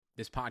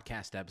This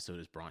podcast episode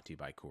is brought to you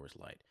by Coors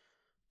Light.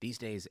 These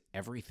days,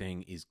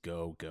 everything is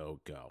go, go,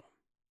 go.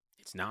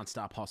 It's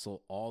nonstop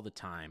hustle all the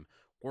time.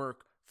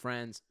 Work,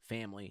 friends,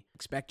 family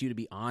expect you to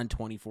be on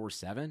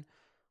 24/7.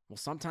 Well,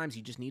 sometimes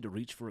you just need to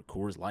reach for a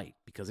Coors Light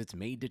because it's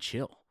made to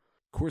chill.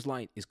 Coors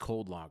Light is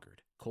cold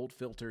lagered, cold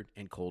filtered,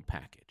 and cold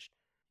packaged.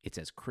 It's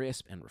as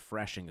crisp and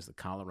refreshing as the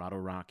Colorado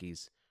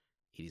Rockies.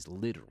 It is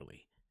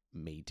literally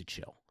made to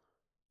chill.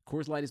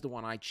 Coors Light is the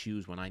one I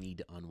choose when I need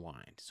to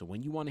unwind. So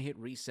when you want to hit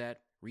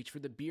reset, reach for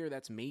the beer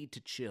that's made to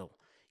chill.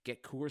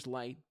 Get Coors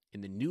Light in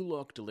the new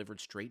look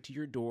delivered straight to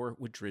your door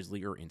with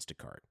Drizzly or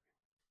Instacart.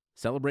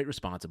 Celebrate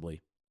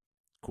responsibly.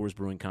 Coors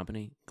Brewing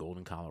Company,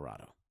 Golden,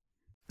 Colorado.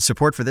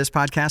 Support for this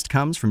podcast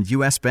comes from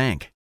U.S.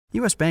 Bank.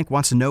 U.S. Bank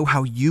wants to know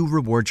how you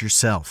reward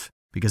yourself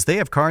because they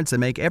have cards that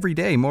make every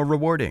day more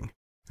rewarding.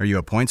 Are you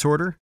a points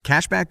hoarder,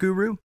 cashback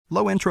guru,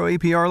 low intro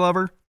APR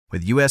lover?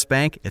 With U.S.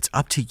 Bank, it's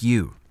up to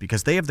you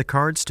because they have the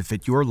cards to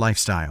fit your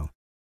lifestyle.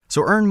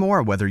 So earn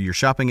more whether you're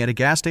shopping at a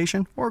gas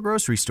station or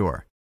grocery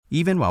store,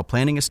 even while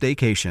planning a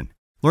staycation.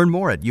 Learn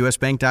more at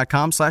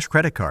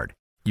usbank.com/creditcard.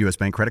 U.S.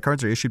 Bank credit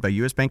cards are issued by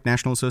U.S. Bank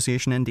National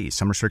Association ND.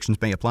 Some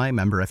restrictions may apply.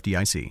 Member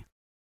FDIC.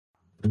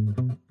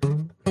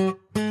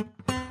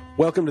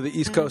 Welcome to the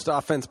East Coast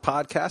Offense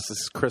Podcast. This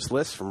is Chris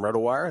Liss from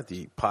RotoWire.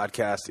 The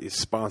podcast is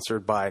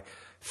sponsored by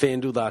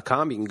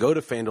FanDuel.com. You can go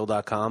to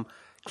FanDuel.com,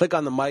 click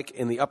on the mic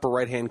in the upper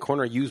right-hand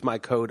corner, use my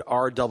code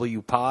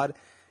RWPOD,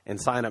 and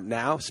sign up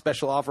now.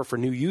 Special offer for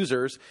new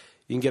users.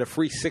 You can get a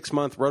free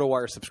 6-month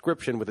RotoWire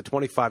subscription with a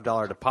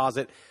 $25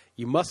 deposit.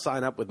 You must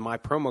sign up with my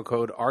promo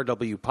code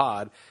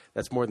RWPOD.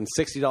 That's more than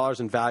 $60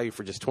 in value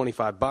for just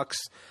 $25.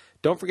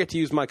 Don't forget to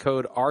use my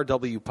code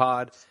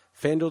RWPOD.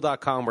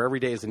 FanDuel.com, where every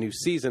day is a new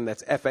season.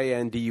 That's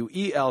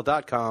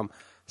FanDuel.com.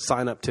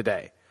 Sign up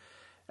today.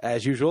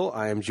 As usual,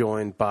 I am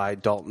joined by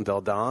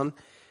Dalton,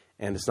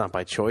 and it's not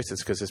by choice.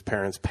 It's because his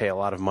parents pay a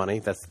lot of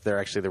money. They're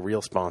actually the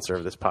real sponsor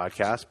of this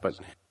podcast. But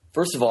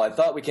first of all, I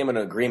thought we came to an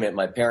agreement.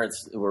 My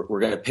parents were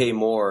going to pay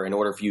more in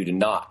order for you to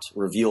not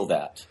reveal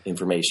that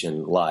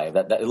information live.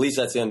 At least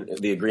that's in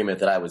the agreement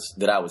that I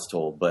was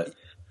told. But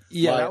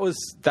yeah,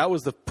 that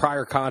was the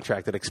prior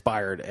contract that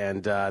expired,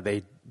 and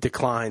they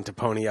declined to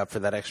pony up for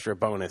that extra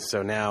bonus.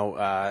 So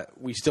now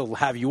we still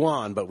have you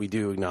on, but we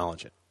do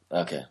acknowledge it.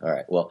 Okay, all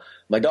right. Well,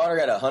 my daughter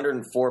got a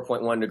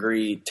 104.1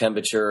 degree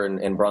temperature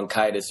and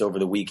bronchitis over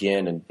the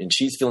weekend, and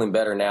she's feeling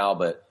better now,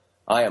 but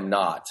I am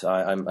not.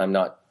 I'm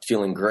not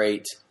feeling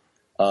great.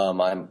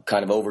 I'm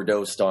kind of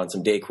overdosed on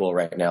some Dayquil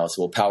right now,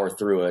 so we'll power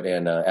through it.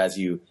 And as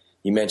you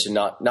mentioned,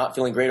 not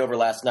feeling great over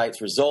last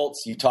night's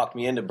results. You talked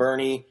me into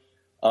Bernie,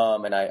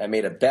 and I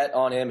made a bet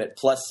on him at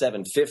plus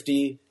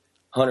 750,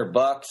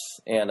 $100,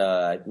 and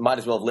I might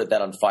as well have lit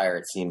that on fire.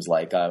 It seems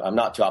like I'm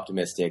not too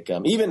optimistic.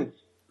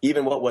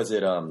 Even what was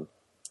it?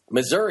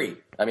 Missouri.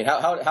 I mean,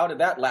 how did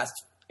that last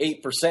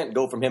 8%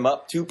 go from him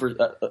up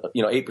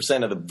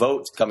 8% of the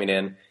votes coming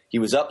in? He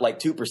was up like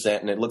 2%,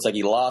 and it looks like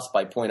he lost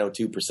by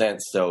 0.02%.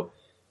 So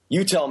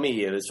you tell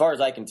me. As far as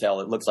I can tell,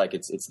 it looks like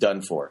it's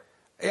done for.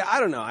 Yeah, I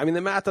don't know. I mean,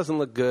 the math doesn't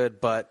look good,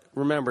 but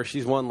remember,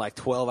 she's won like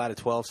 12 out of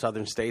 12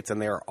 southern states,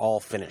 and they are all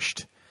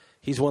finished.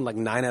 He's won like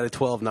 9 out of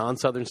 12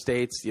 non-southern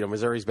states. You know,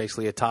 Missouri's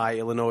basically a tie.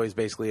 Illinois is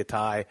basically a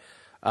tie.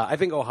 I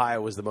think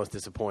Ohio was the most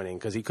disappointing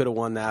because he could have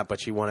won that,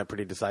 but she won it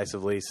pretty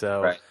decisively.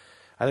 So right.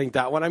 I think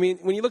that one, I mean,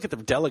 when you look at the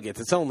delegates,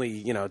 it's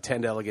only,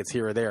 10 delegates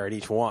here or there at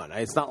each one.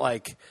 It's not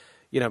like,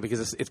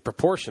 because it's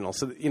proportional.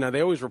 So,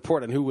 they always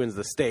report on who wins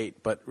the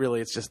state, but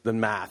really it's just the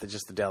math. It's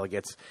just the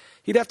delegates.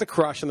 He'd have to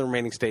crush in the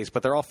remaining states,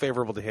 but they're all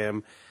favorable to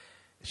him.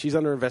 She's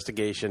under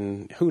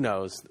investigation. Who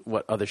knows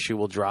what other shoe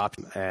will drop,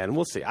 and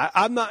we'll see.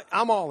 I'm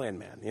all in,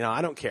 man.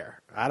 I don't care.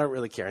 I don't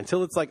really care.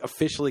 Until it's like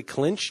officially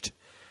clinched,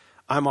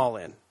 I'm all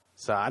in.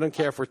 So I don't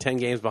care if we're 10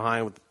 games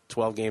behind with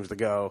 12 games to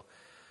go.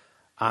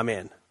 I'm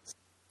in.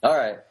 All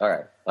right.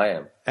 I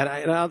am. And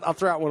I'll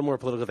throw out one more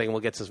political thing, and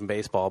we'll get to some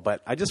baseball.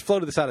 But I just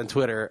floated this out on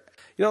Twitter.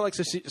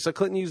 So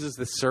Clinton uses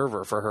this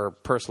server for her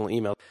personal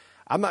email.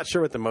 I'm not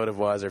sure what the motive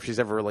was or if she's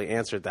ever really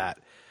answered that,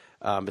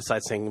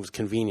 besides saying it was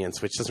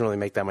convenience, which doesn't really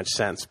make that much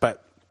sense.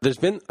 But there's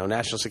been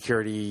national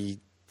security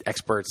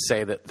experts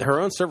say that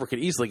her own server could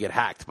easily get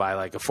hacked by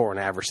like a foreign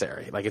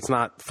adversary. Like it's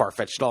not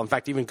far-fetched at all. In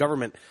fact, even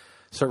government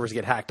servers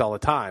get hacked all the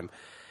time.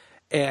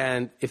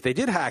 And if they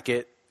did hack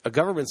it, a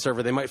government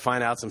server, they might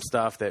find out some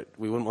stuff that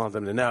we wouldn't want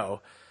them to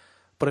know.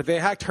 But if they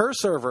hacked her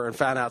server and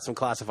found out some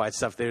classified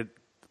stuff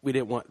we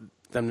didn't want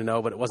them to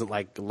know, but it wasn't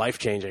like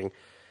life-changing,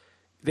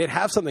 they'd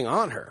have something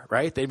on her,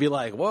 right? They'd be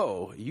like,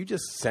 whoa, you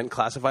just sent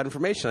classified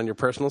information on your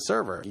personal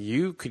server.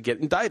 You could get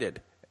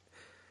indicted.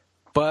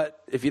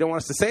 But if you don't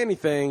want us to say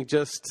anything,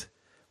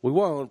 we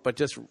won't, but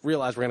just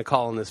realize we're going to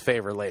call in this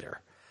favor later.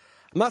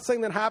 I'm not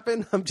saying that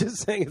happened. I'm just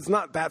saying it's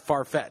not that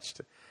far-fetched,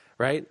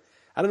 right?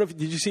 I don't know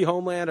did you see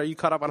Homeland? Are you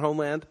caught up on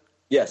Homeland?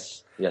 Yes.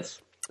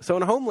 So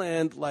in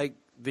Homeland, like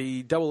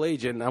the double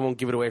agent, I won't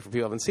give it away for people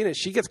who haven't seen it,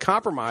 she gets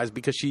compromised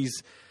because she's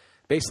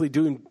basically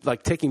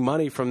taking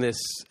money from this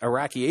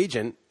Iraqi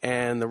agent,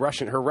 and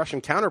her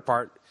Russian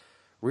counterpart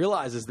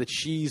realizes that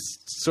she's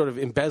sort of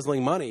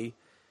embezzling money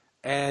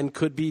and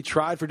could be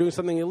tried for doing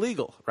something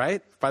illegal,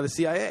 right? By the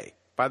CIA,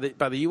 by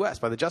the U.S.,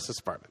 by the Justice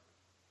Department.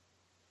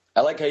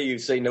 I like how you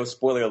say no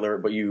spoiler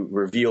alert, but you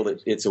reveal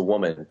that it's a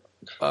woman.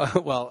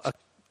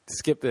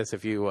 Skip this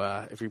if you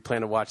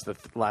plan to watch the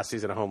last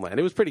season of Homeland.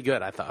 It was pretty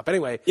good, I thought. But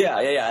anyway, Yeah.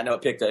 I know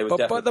it picked. It was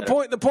but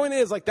the point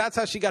is, like, that's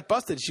how she got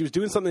busted. She was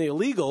doing something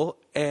illegal,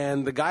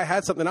 and the guy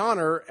had something on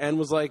her and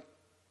was like,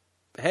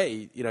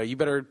 "Hey, you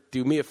better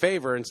do me a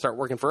favor and start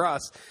working for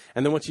us."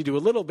 And then once you do a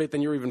little bit,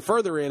 then you're even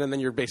further in, and then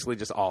you're basically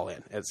just all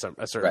in at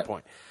a certain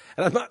point.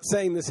 And I'm not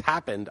saying this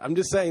happened. I'm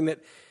just saying that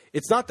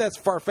it's not that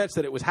far-fetched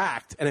that it was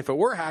hacked. And if it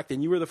were hacked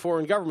and you were the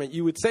foreign government,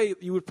 you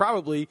would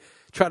probably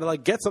try to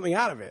get something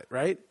out of it,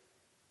 right?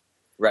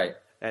 Right.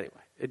 Anyway,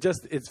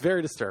 it's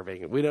very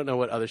disturbing. We don't know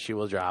what other shoe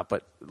will drop,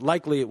 but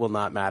likely it will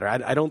not matter.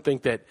 I don't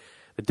think that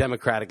the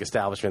Democratic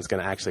establishment is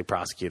going to actually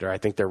prosecute her. I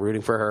think they're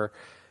rooting for her,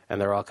 and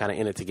they're all kind of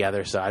in it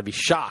together. So I'd be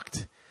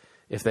shocked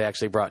if they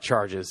actually brought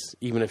charges,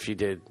 even if she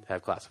did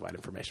have classified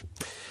information.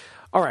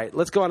 All right,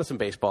 let's go on to some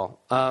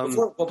baseball.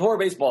 Before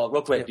baseball,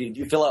 real quick, did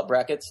you fill out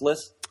brackets, Liss?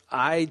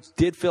 I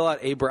did fill out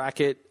a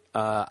bracket.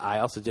 I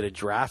also did a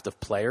draft of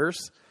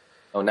players.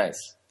 Oh,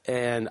 nice.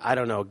 And I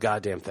don't know a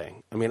goddamn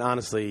thing. I mean,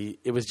 honestly,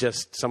 it was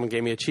just someone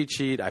gave me a cheat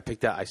sheet. I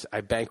picked out.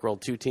 I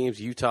bankrolled 2 teams,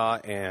 Utah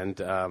and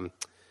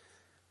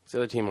what's the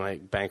other team I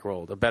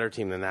bankrolled? A better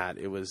team than that.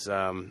 It was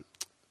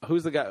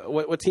who's the guy?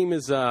 What team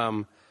is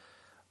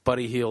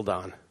Buddy Hield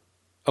on?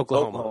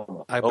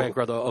 Oklahoma. I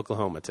bankrolled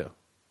Oklahoma too.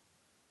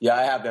 Yeah,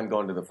 I have them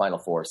going to the Final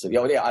Four. So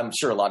yeah, I'm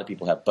sure a lot of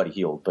people have Buddy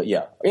Hield. But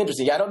yeah,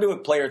 interesting. Yeah, I don't do a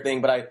player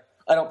thing, but I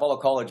don't follow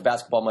college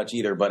basketball much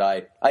either, but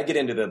I get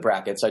into the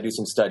brackets. I do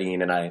some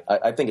studying, and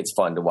I think it's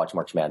fun to watch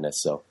March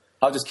Madness. So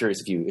I was just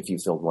curious if you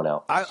filled one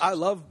out. I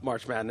love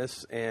March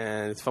Madness,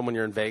 and it's fun when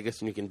you're in Vegas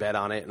and you can bet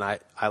on it, and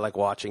I like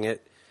watching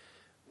it.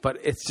 But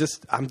it's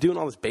just I'm doing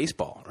all this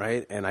baseball,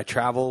 right? And I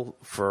travel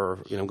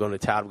for I'm going to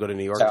town, go to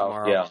New York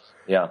tomorrow.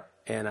 Yeah.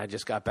 And I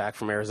just got back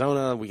from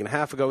Arizona a week and a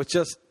half ago. It's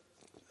just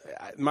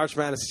March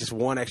Madness is just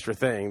one extra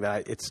thing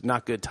that it's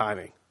not good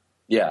timing.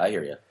 Yeah, I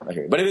hear you.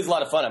 But it is a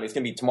lot of fun. I mean, it's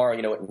going to be tomorrow,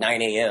 at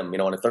 9 a.m.,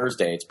 on a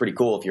Thursday. It's pretty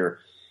cool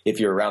if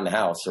you're around the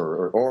house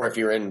or if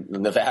you're in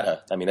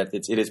Nevada. I mean,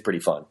 it is pretty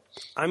fun.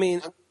 I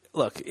mean,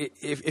 look,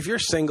 if you're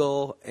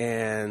single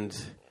and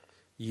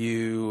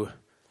you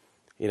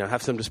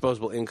have some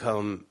disposable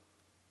income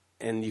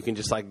and you can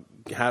just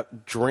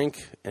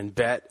drink and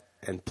bet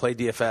and play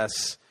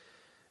DFS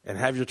and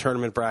have your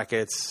tournament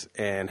brackets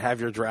and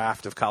have your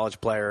draft of college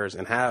players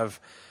and have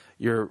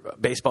your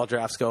baseball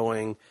drafts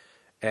going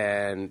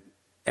and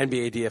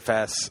NBA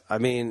DFS. I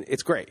mean,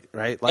 it's great,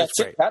 right? Life's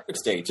great. St.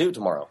 Patrick's Day, too,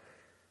 tomorrow.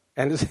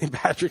 And it's St.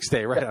 Patrick's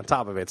Day right on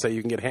top of it. So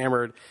you can get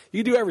hammered.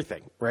 You can do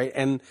everything, right?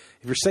 And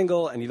if you're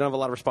single and you don't have a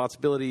lot of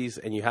responsibilities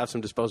and you have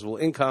some disposable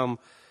income,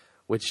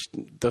 which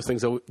those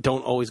things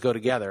don't always go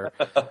together.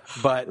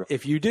 But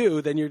if you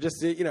do, then you're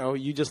just,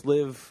 you just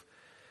live,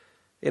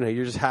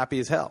 you're just happy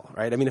as hell,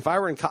 right? I mean, if I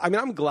were in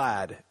I'm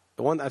glad.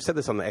 I've said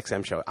this on the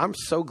XM show. I'm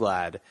so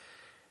glad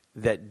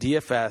that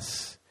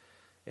DFS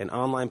and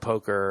online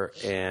poker,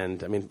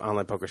 and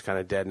online poker is kind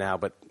of dead now,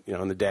 but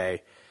in the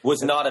day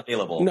was not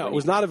available. No, it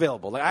was not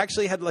available. I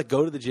actually had to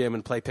go to the gym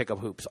and play pickup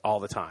hoops all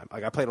the time.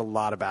 I played a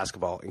lot of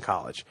basketball in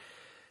college,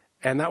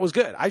 and that was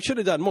good. I should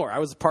have done more. I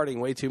was partying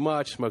way too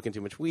much, smoking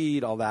too much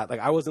weed, all that.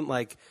 I wasn't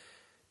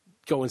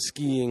going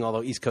skiing,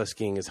 although East Coast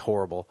skiing is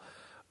horrible.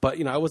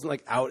 But I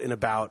wasn't out and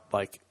about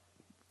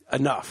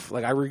enough.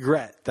 I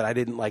regret that I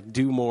didn't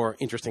do more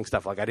interesting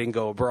stuff. I didn't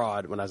go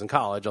abroad when I was in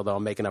college, although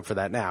I'm making up for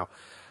that now.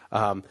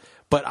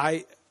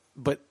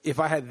 But if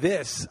I had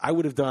this, I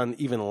would have done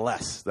even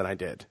less than I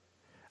did.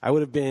 I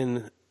would have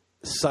been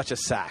such a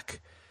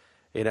sack.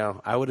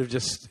 I would have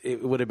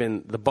it would have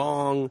been the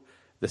bong,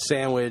 the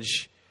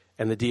sandwich,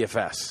 and the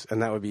DFS,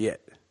 and that would be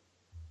it.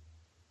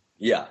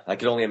 Yeah, I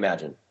can only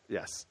imagine.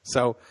 Yes.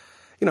 So,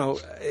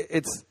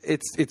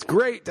 it's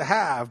great to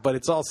have, but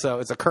it's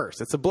a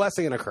curse. It's a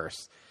blessing and a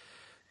curse.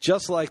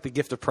 Just like the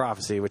gift of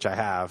prophecy, which I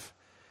have,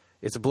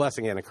 it's a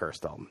blessing and a curse,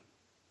 Dalton.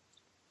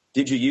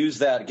 Did you use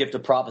that gift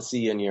of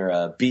prophecy in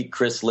your beat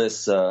Chris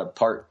Liss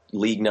part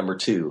league number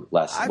 2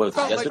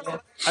 yesterday?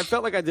 I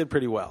felt like I did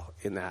pretty well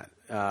in that.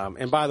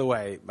 And by the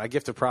way, my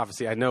gift of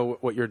prophecy, I know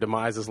what your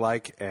demise is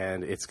like,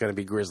 and it's going to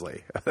be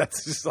grisly.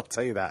 I'll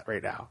tell you that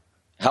right now.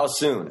 How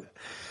soon?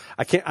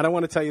 I don't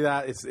want to tell you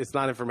that. It's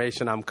not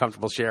information I'm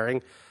comfortable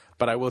sharing,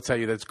 but I will tell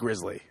you that it's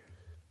grisly.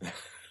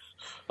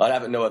 I'd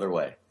have it no other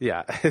way.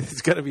 Yeah,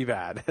 it's going to be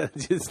bad.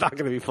 It's not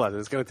going to be pleasant.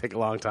 It's going to take a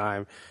long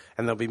time,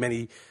 and there'll be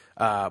many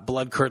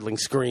blood-curdling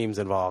screams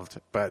involved.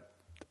 But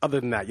other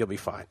than that, you'll be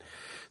fine.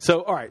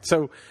 So, all right.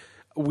 So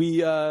we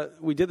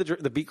did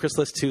the Beat Chris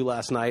Liss 2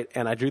 last night,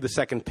 and I drew the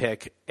second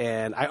pick.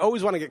 And I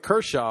always want to get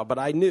Kershaw, but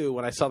I knew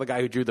when I saw the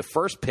guy who drew the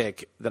first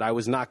pick that I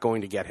was not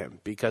going to get him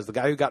because the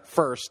guy who got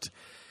first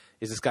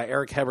is this guy,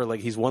 Eric Heberlig.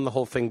 He's won the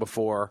whole thing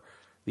before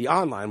the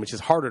online, which is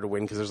harder to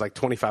win because there's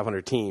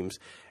 2,500 teams.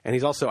 And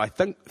he's also, I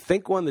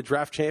think won the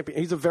draft champion.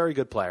 He's a very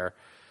good player.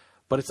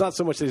 But it's not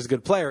so much that he's a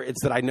good player.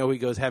 It's that I know he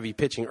goes heavy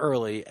pitching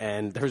early,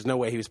 and there's no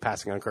way he was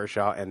passing on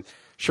Kershaw. And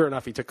sure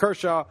enough, he took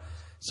Kershaw.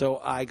 So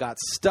I got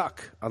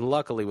stuck,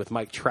 unluckily, with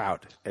Mike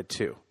Trout at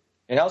 2.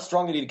 And how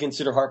strong did you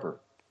consider Harper?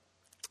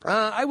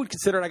 I would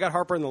consider it. I got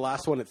Harper in the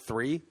last one at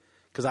 3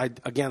 because I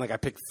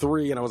picked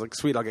 3 and I was like,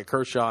 sweet, I'll get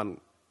Kershaw, and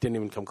didn't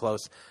even come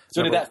close.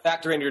 So did that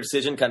factor into your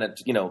decision? Kind of,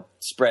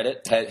 spread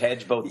it,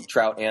 hedge both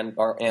Trout and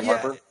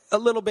Harper. A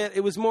little bit.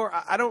 It was more.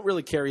 I don't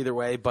really care either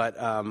way, but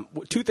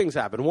 2 things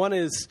happened. One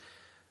is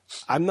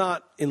I'm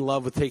not in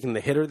love with taking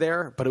the hitter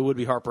there, but it would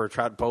be Harper or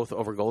Trout both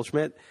over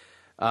Goldschmidt.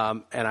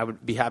 And I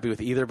would be happy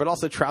with either. But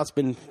also Trout's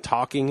been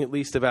talking at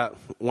least about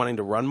wanting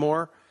to run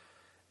more.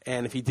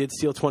 And if he did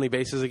steal 20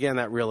 bases again,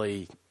 that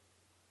really,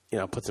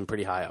 puts him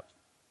pretty high up.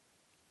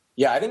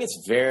 Yeah, I think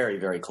it's very,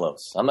 very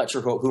close. I'm not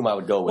sure whom I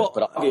would go with,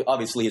 but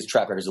obviously his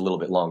track record is a little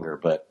bit longer.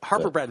 But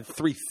Harper batted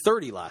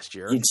 .330 last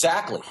year.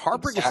 Exactly.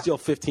 Harper can steal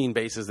 15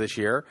 bases this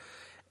year.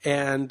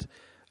 And,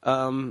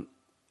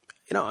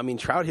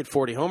 Trout hit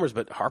 40 homers,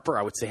 but Harper,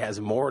 I would say, has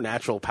more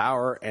natural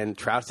power, and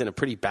Trout's in a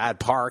pretty bad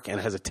park and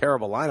has a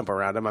terrible lineup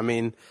around him.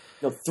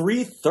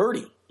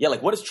 330. Yeah,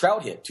 what does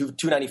Trout hit?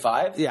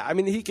 295? Yeah,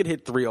 he could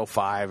hit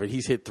 305, and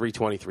he's hit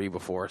 323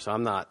 before, so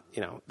I'm not,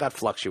 that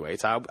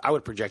fluctuates. I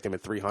would project him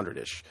at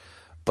 300-ish.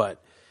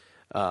 But,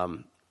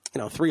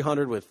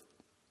 300 with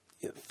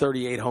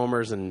 38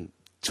 homers and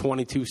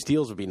 22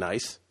 steals would be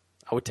nice.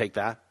 I would take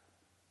that.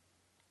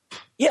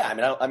 Yeah,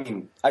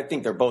 I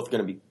think they're both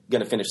going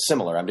to finish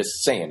similar. I'm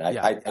just saying.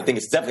 I think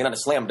it's definitely not a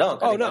slam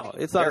dunk.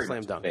 It's not a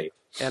slam dunk.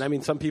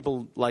 And some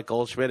people like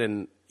Goldschmidt,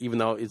 and even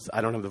though I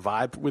don't have the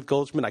vibe with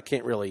Goldschmidt, I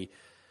can't really,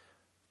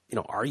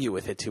 argue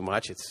with it too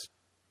much. It's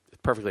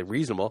perfectly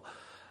reasonable.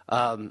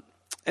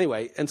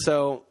 Anyway, and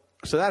so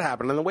that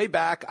happened. On the way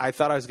back, I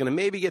thought I was going to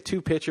maybe get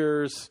 2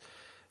 pitchers.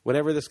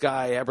 Whenever this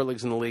guy ever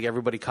leagues in the league,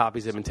 everybody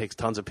copies him and takes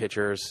tons of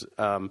pitchers.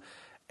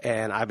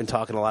 And I've been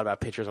talking a lot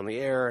about pitchers on the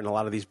air, and a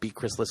lot of these beat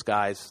Chris Liss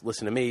guys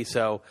listen to me.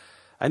 So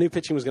I knew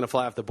pitching was going to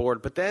fly off the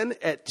board. But then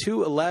at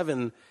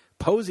 2:11,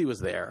 Posey was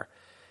there.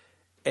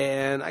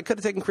 And I could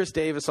have taken Chris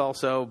Davis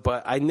also,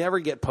 but I never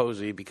get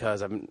Posey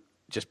because I'm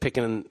just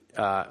picking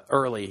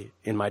early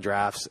in my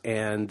drafts,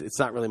 and it's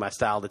not really my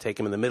style to take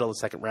him in the middle of the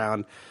second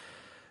round.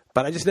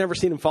 But I just never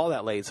seen him fall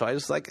that late, so I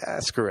just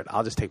screw it.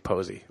 I'll just take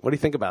Posey. What do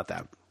you think about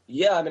that?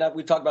 Yeah,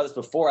 we've talked about this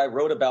before. I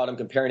wrote about him,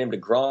 comparing him to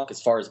Gronk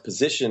as far as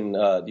position,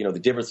 the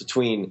difference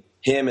between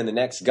him and the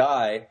next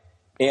guy.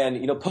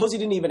 And, Posey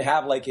didn't even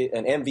have an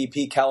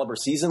MVP caliber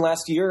season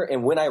last year.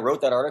 And when I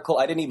wrote that article,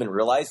 I didn't even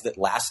realize that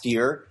last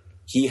year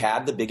he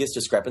had the biggest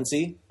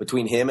discrepancy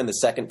between him and the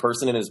second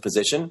person in his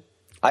position.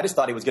 I just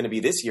thought he was going to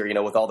be this year,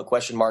 with all the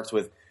question marks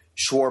with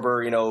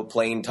Schwarber,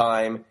 playing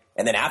time.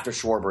 And then after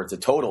Schwarber, it's a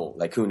total,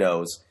 who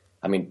knows?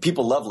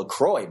 People love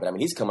LaCroix, but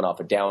he's coming off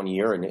a down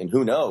year, and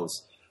who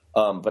knows?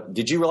 But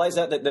did you realize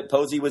that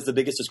Posey was the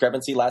biggest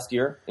discrepancy last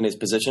year in his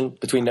position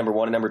between number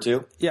 1 and number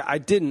 2? Yeah, I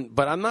didn't,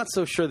 but I'm not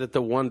so sure that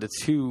the 1 to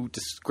 2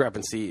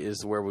 discrepancy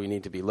is where we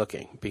need to be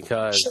looking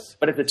because. Sure.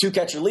 But if the 2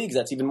 catcher leagues,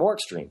 that's even more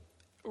extreme.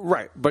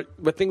 Right, but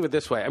think of it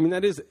this way.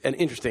 That is an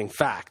interesting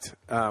fact.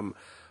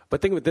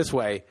 But think of it this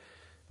way.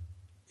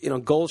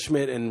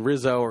 Goldschmidt and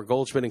Rizzo, or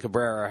Goldschmidt and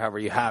Cabrera, or however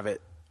you have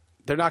it,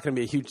 they're not going to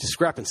be a huge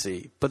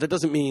discrepancy. But that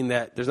doesn't mean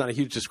that there's not a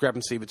huge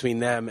discrepancy between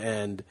them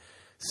and,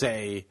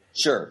 say,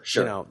 sure,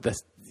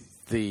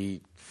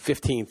 the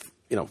 15th,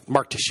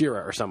 Mark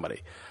Teixeira or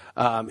somebody.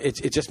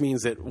 It just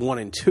means that 1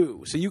 and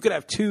 2. So you could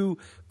have 2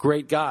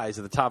 great guys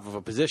at the top of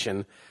a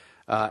position,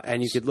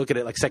 and you could look at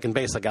it like second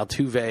base, like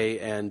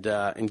Altuve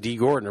and D.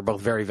 Gordon are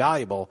both very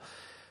valuable.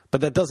 But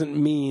that doesn't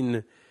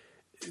mean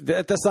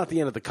that's not the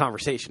end of the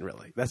conversation,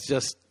 really. That's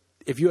just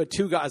if you had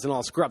 2 guys in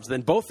all scrubs,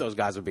 then both those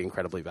guys would be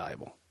incredibly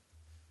valuable.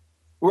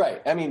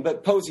 Right.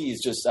 But Posey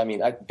is just,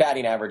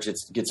 batting average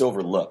gets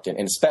overlooked, and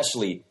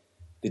especially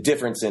the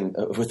difference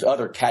with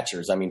other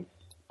catchers.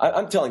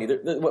 I'm telling you,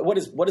 what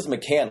is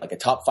McCann, a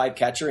top 5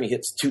 catcher, and he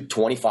hits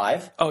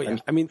 225? Oh, yeah.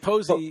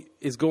 Posey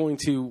is going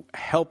to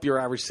help your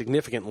average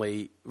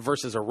significantly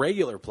versus a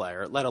regular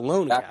player, let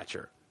alone a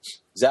catcher.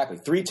 Exactly.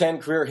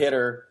 310 career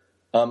hitter.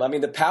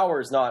 The power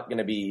is not going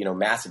to be,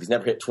 massive. He's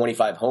never hit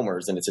 25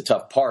 homers, and it's a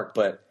tough park,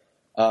 but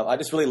I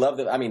just really love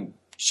that.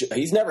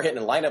 He's never hit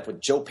in a lineup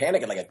with Joe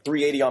Panik at a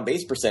 380 on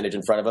base percentage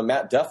in front of him,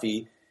 Matt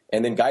Duffy,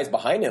 and then guys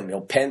behind him,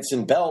 Pence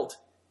and Belt.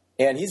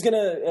 And he's going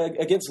to,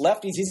 against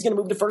lefties, he's going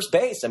to move to first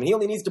base. He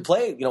only needs to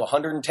play,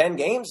 110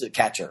 games at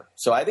catcher.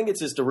 So I think it's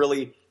just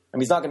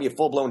he's not going to be a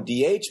full-blown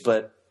DH,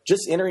 but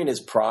just entering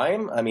his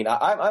prime. I'm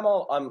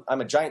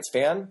a Giants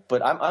fan,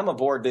 but I'm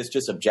aboard this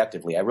just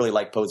objectively. I really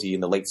like Posey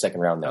in the late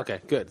second round there. Okay,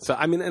 good. So,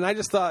 and I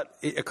just thought,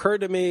 it occurred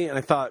to me, and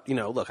I thought,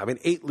 look, I'm in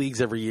 8 leagues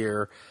every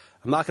year.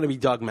 I'm not going to be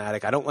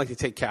dogmatic. I don't like to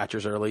take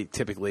catchers early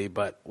typically,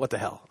 but what the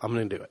hell? I'm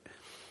going to do it.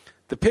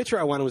 The pitcher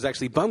I wanted was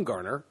actually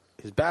Bumgarner,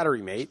 his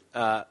battery mate,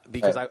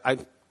 because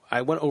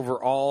I went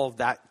over all of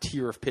that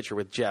tier of pitcher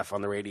with Jeff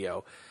on the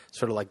radio,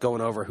 sort of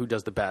going over who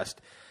does the best.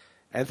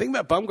 And the thing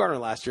about Bumgarner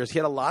last year is he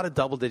had a lot of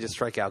double-digit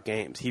strikeout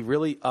games. He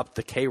really upped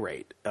the K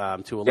rate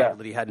to a level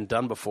that he hadn't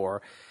done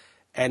before.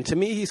 And to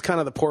me, he's kind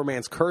of the poor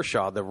man's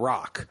Kershaw, the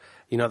rock.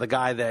 The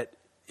guy that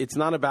it's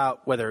not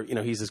about whether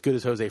he's as good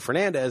as Jose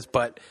Fernandez,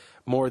 but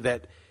more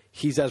that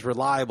he's as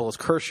reliable as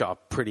Kershaw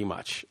pretty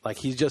much. Like,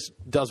 he just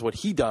does what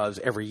he does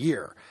every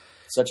year.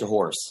 Such a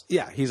horse.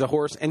 Yeah, he's a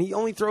horse, and he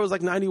only throws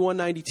like 91,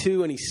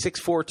 92, and he's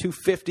 6'4",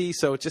 250,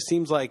 so it just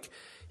seems like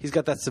he's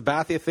got that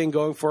Sabathia thing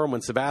going for him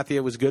when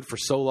Sabathia was good for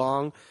so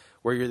long,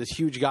 where you're this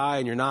huge guy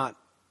and you're not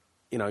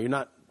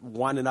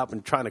winding up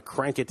and trying to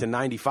crank it to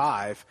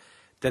 95,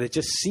 that it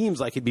just seems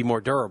like he'd be more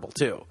durable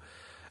too.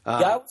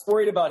 I was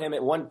worried about him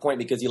at one point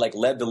because he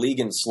led the league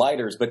in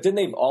sliders, but then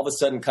they've all of a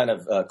sudden kind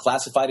of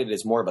classified it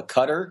as more of a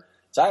cutter.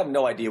 So I have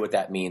no idea what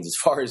that means as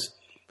far as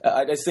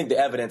I just think the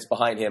evidence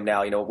behind him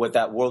now, with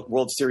that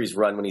World Series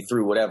run when he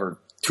threw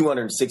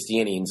 260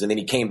 innings, and then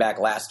he came back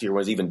last year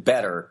was even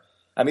better.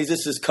 I mean, he's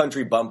just this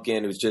country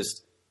bumpkin who's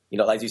just,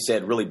 like you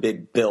said, really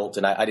big built,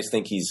 and I just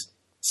think he's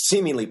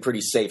seemingly pretty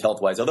safe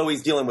health-wise, although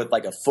he's dealing with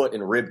a foot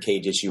and rib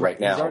cage issue right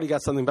now. He's already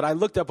got something, but I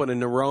looked up what a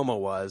neuroma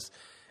was,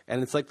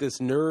 and it's like this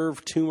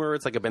nerve tumor.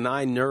 It's like a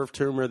benign nerve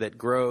tumor that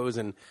grows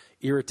and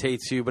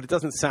irritates you, but it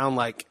doesn't sound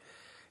like –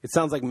 it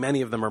sounds like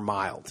many of them are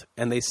mild,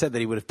 and they said that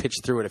he would have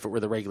pitched through it if it were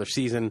the regular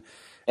season.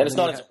 And it's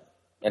not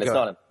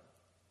him.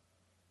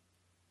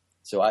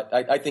 So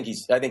I think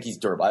he's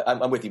durable.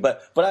 I'm with you,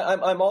 but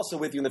I'm also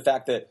with you in the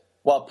fact that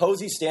while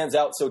Posey stands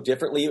out so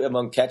differently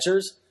among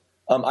catchers,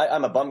 I'm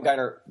a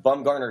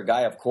Bumgarner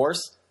guy, of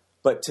course,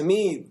 but to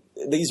me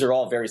these are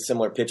all very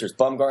similar pitchers: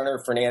 Bumgarner,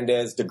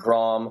 Fernandez,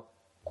 DeGrom,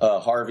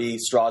 Harvey,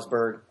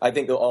 Strasburg. I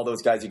think all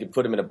those guys you could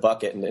put them in a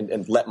bucket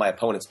and let my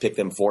opponents pick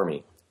them for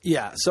me.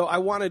 Yeah, so I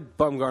wanted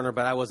Bumgarner,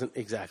 but I wasn't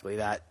exactly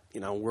that,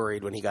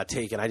 worried when he got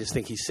taken. I just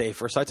think he's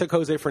safer. So I took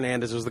Jose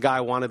Fernandez. It was the guy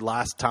I wanted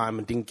last time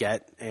and didn't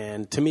get.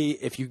 And to me,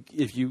 if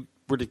you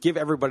were to give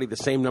everybody the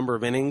same number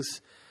of innings,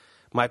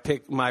 my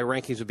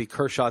rankings would be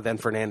Kershaw, then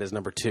Fernandez,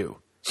 number 2.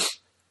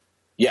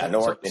 Yeah,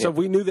 So if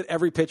we knew that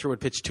every pitcher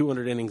would pitch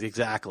 200 innings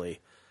exactly,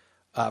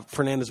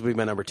 Fernandez would be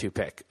my number 2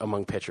 pick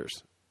among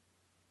pitchers.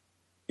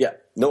 Yeah,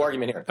 no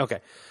argument here. Okay,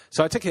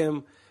 so I took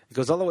him. It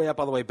goes all the way up,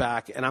 all the way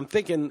back. And I'm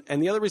thinking,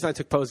 and the other reason I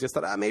took Posey, I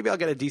thought, maybe I'll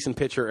get a decent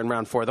pitcher in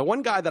round 4. The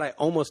one guy that I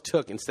almost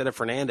took instead of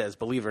Fernandez,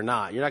 believe it or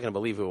not, you're not going to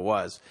believe who it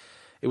was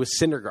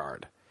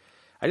Syndergaard.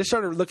 I just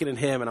started looking at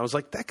him, and I was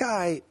like, that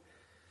guy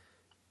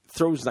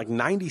throws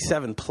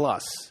 97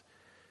 plus.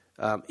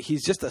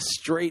 He's just a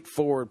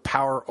straightforward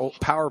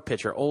power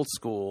pitcher, old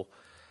school.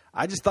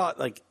 I just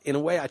thought, in a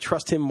way, I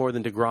trust him more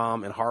than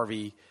DeGrom and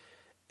Harvey.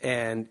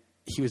 And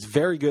he was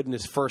very good in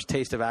his first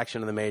taste of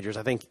action in the majors.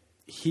 I think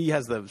he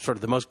has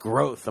the most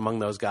growth among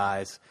those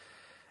guys.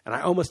 And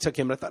I almost took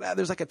him, but I thought,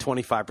 there's a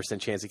 25%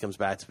 chance he comes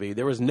back to me.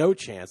 There was no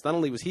chance. Not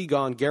only was he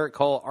gone, Garrett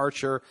Cole,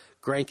 Archer,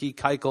 Greinke,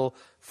 Keuchel,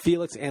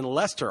 Felix, and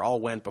Lester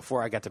all went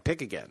before I got to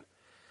pick again.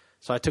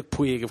 So I took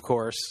Puig, of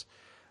course.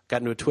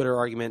 Got into a Twitter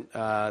argument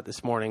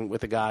this morning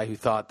with a guy who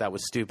thought that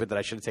was stupid, that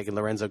I should have taken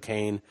Lorenzo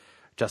Cain,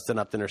 Justin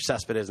Upton, or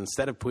Cespedes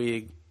instead of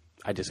Puig.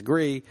 I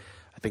disagree.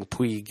 I think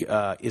Puig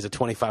is a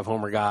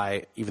 25-homer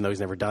guy, even though he's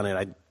never done it.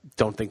 I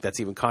don't think that's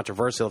even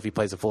controversial if he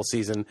plays a full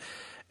season,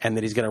 and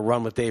that he's going to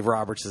run with Dave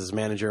Roberts as his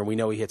manager, and we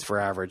know he hits for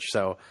average.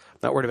 So I'm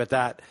not worried about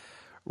that.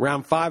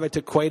 Round 5, I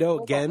took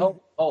Cueto again. Hold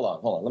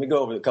on. Let me go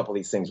over a couple of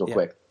these things real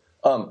quick.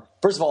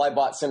 First of all, I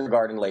bought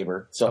Syndergaard in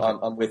labor, so okay.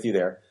 I'm with you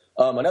there.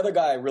 Another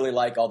guy I really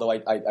like, although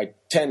I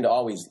tend to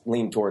always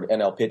lean toward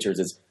NL pitchers,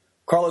 is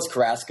Carlos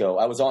Carrasco.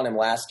 I was on him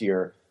last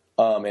year.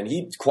 And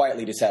he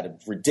quietly just had a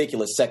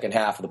ridiculous second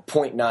half with a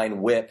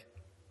 .9 whip.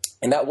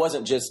 And that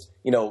wasn't just,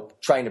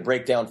 trying to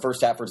break down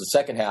first half versus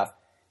second half.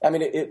 I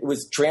mean, it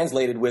was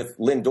translated with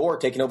Lindor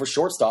taking over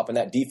shortstop and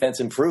that defense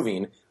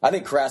improving. I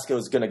think Carrasco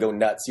is going to go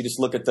nuts. You just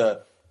look at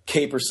the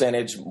K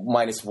percentage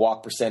minus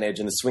walk percentage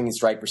and the swinging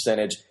strike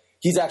percentage.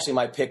 He's actually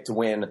my pick to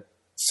win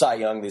Cy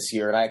Young this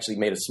year. And I actually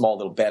made a small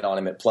little bet on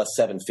him at plus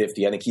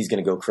 750. I think he's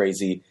going to go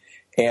crazy.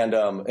 And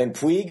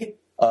Puig,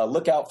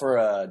 look out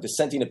for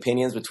dissenting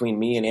opinions between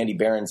me and Andy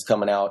Behrens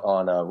coming out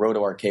on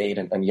Roto Arcade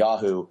and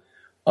Yahoo.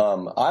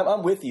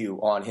 I'm with you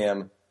on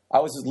him. I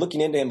was just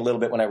looking into him a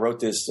little bit when I wrote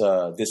this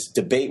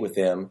debate with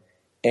him.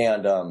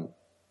 And,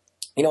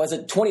 as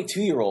a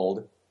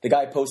 22-year-old, the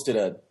guy posted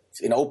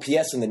an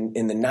OPS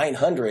in the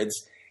 900s.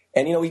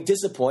 And, he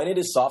disappointed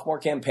his sophomore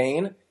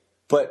campaign.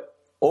 But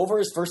over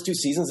his first 2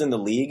 seasons in the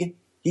league,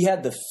 he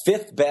had the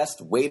 5th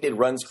best weighted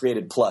runs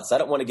created plus. I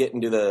don't want to get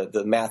into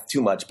the math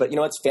too much, but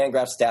it's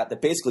Fangraph stat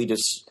that basically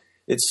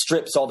it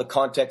strips all the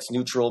context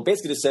neutral,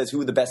 basically just says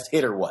who the best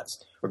hitter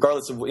was,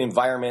 regardless of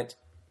environment,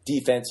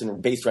 defense,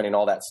 and base running,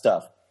 all that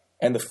stuff.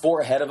 And the 4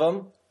 ahead of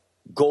him,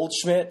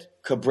 Goldschmidt,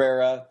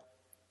 Cabrera,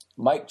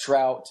 Mike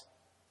Trout,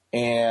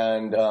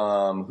 and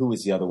who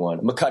was the other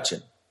one?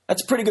 McCutchen.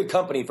 That's pretty good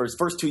company for his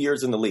first 2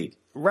 years in the league.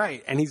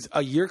 Right, and he's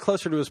a year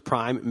closer to his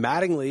prime.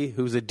 Mattingly,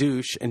 who's a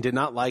douche and did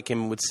not like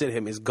him, would sit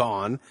him, is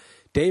gone.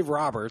 Dave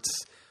Roberts,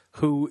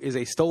 who is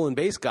a stolen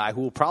base guy,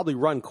 who will probably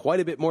run quite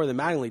a bit more than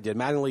Mattingly did.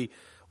 Mattingly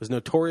was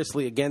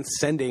notoriously against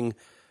sending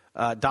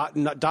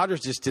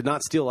Dodgers just did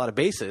not steal a lot of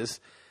bases.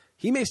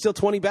 He may steal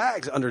 20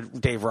 bags under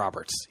Dave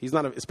Roberts. He's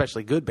not an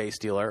especially good base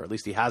stealer, or at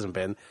least he hasn't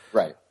been.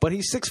 Right. But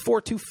he's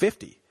 6'4",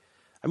 250.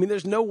 I mean,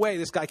 there's no way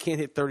this guy can't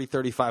hit 30,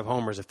 35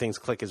 homers if things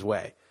click his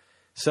way.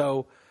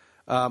 So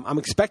I'm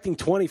expecting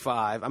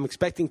 25. I'm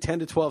expecting 10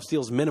 to 12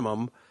 steals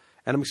minimum,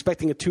 and I'm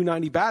expecting a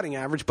 290 batting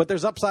average, but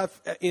there's upside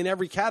in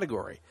every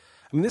category.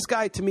 I mean, this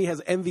guy, to me, has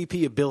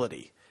MVP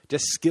ability,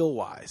 just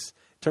skill-wise,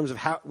 in terms of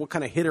what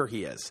kind of hitter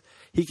he is.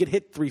 He could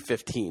hit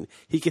 315.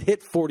 He could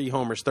hit 40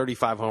 homers,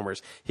 35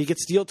 homers. He could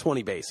steal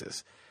 20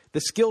 bases. The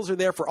skills are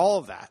there for all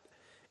of that.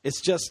 It's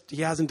just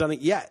he hasn't done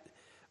it yet.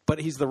 But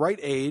he's the right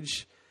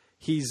age.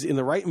 He's in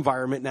the right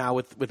environment now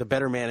with a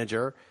better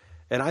manager.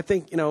 And I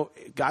think,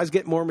 guys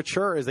get more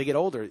mature as they get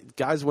older.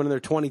 Guys, when they're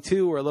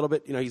 22 or a little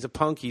bit, he's a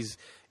punk. He's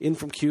in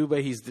from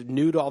Cuba. He's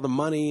new to all the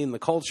money and the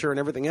culture and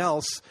everything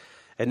else.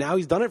 And now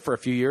he's done it for a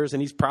few years,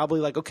 and he's probably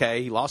like,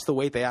 okay, he lost the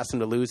weight they asked him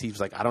to lose. He was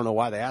like, I don't know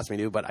why they asked me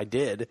to, but I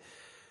did.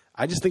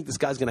 I just think this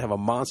guy's going to have a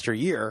monster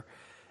year,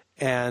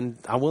 and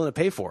I'm willing to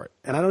pay for it.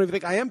 And I don't even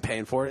think I am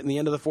paying for it in the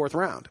end of the fourth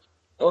round.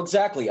 Well,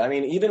 exactly. I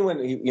mean, even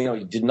when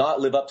he did not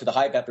live up to the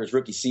hype after his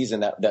rookie season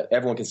that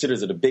everyone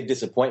considers it a big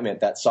disappointment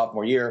that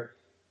sophomore year,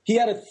 he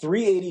had a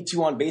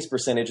 382 on-base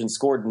percentage and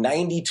scored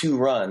 92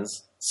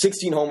 runs,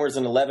 16 homers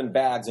and 11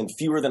 bags in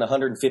fewer than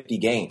 150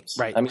 games.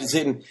 Right. I mean, he's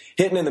hitting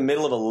in the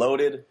middle of a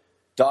loaded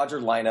Dodger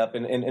lineup.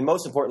 And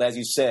most importantly, as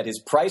you said, his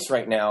price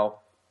right now,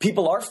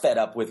 people are fed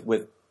up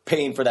with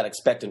paying for that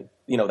expectant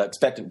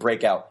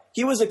breakout.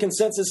 He was a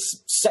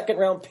consensus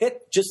second-round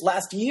pick just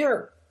last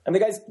year. I mean,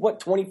 the guy's,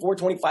 24,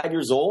 25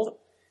 years old?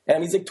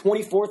 And he's like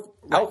 24th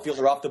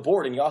outfielder off the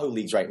board in Yahoo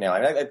leagues right now.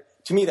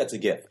 To me, that's a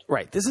gift.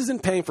 Right. This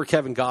isn't paying for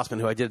Kevin Gossman,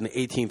 who I did in the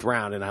 18th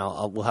round, and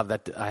we'll have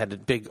that. I had a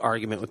big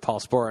argument with Paul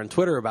Sporer on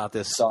Twitter about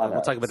this.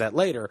 We'll talk about that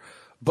later.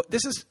 But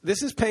this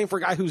is paying for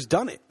a guy who's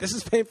done it. This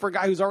is paying for a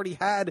guy who's already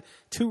had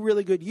 2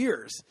 really good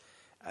years.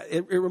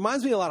 It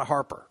reminds me a lot of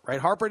Harper, right?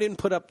 Harper didn't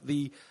put up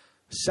the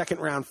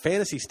second-round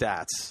fantasy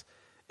stats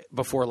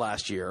before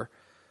last year,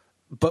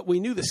 but we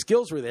knew the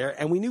skills were there,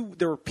 and we knew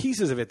there were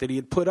pieces of it that he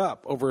had put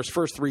up over his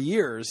first 3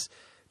 years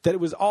that it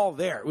was all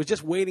there. It was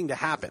just waiting to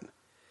happen.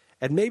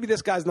 And maybe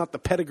this guy's not the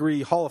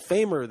pedigree Hall of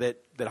Famer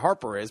that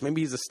Harper is.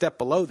 Maybe he's a step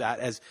below that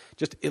as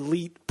just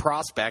elite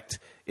prospect,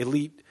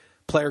 elite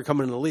player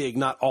coming in the league,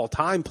 not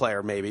all-time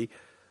player maybe.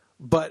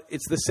 But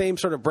it's the same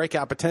sort of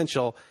breakout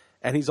potential,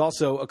 and he's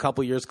also a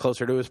couple years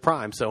closer to his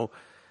prime. So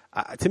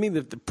to me,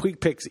 the Puig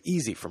pick's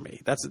easy for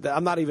me. I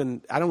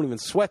don't even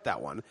sweat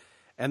that one.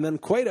 And then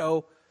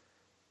Cueto,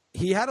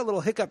 he had a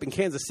little hiccup in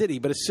Kansas City,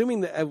 but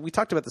assuming that we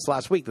talked about this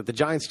last week, that the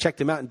Giants checked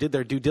him out and did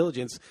their due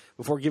diligence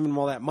before giving him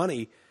all that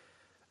money.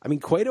 I mean,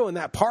 Cueto in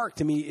that park,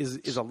 to me,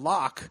 is a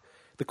lock.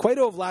 The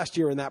Cueto of last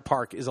year in that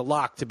park is a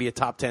lock to be a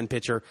top 10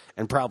 pitcher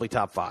and probably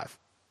top 5.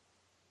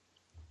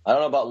 I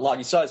don't know about lock.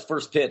 You saw his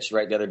first pitch,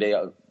 right, the other day,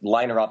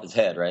 liner off his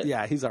head, right?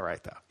 Yeah, he's all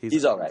right, though.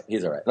 He's all right.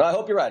 He's all right. No, I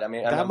hope you're right. I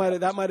mean, that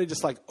might have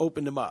just like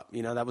opened him up.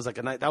 That was like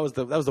a night. That was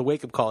the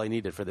wake up call he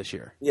needed for this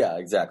year. Yeah,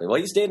 exactly. Well,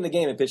 he stayed in the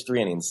game and pitched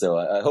 3 innings, so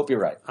I hope you're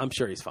right. I'm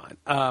sure he's fine.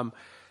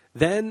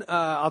 Then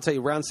I'll tell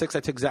you, round 6, I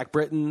took Zach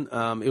Britton.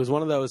 It was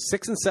one of those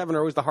 6 and 7 are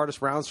always the hardest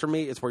rounds for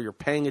me. It's where you're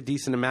paying a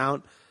decent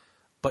amount,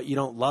 but you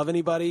don't love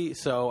anybody.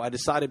 So I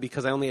decided,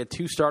 because I only had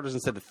 2 starters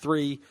instead of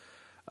 3,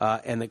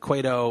 and that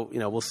Cueto,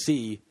 we'll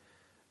see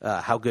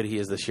how good he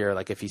is this year,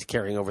 like if he's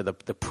carrying over the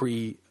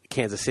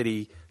pre-Kansas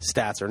City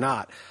stats or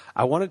not.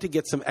 I wanted to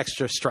get some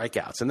extra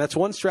strikeouts, and that's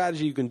one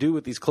strategy you can do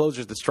with these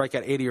closers that strike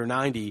out 80 or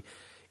 90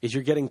 is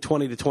you're getting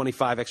 20 to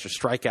 25 extra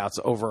strikeouts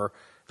over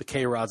the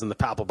K-Rods and the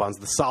Papelbons,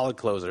 the solid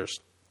closers.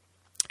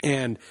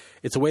 And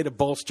it's a way to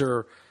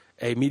bolster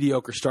a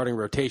mediocre starting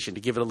rotation,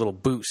 to give it a little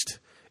boost,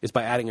 is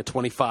by adding a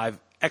 25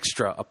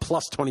 extra, a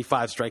plus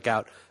 25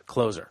 strikeout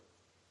closer.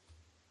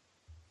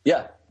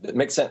 Yeah, it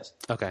makes sense.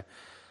 Okay.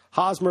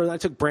 Hosmer, I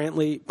took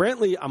Brantley.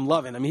 Brantley, I'm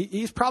loving. I mean,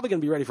 he's probably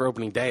going to be ready for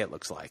opening day, it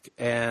looks like.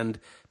 And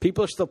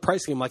people are still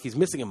pricing him like he's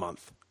missing a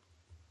month.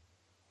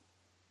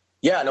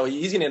 Yeah, no,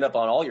 he's going to end up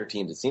on all your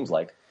teams, it seems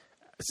like.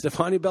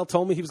 Stefania Bell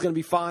told me he was going to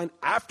be fine.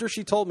 After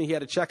she told me he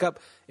had a checkup,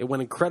 it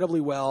went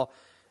incredibly well.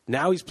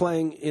 Now he's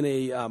playing in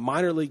a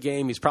minor league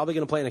game. He's probably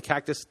going to play in a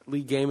Cactus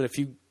League game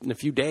in a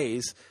few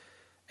days.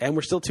 And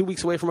we're still 2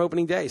 weeks away from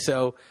opening day.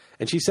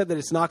 And she said that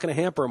it's not going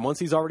to hamper him. Once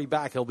he's already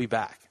back, he'll be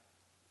back.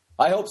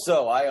 I hope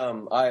so.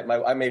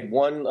 I made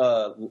one,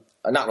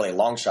 not really a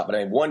long shot, but I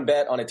made one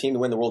bet on a team to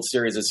win the World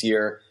Series this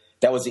year.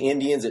 That was the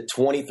Indians at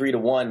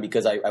 23-1,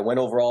 because I went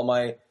over all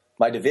my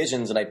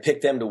divisions and I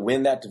picked them to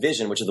win that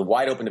division, which is a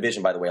wide open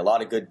division, by the way. A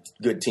lot of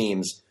good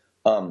teams.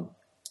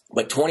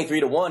 But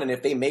 23-1, and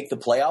if they make the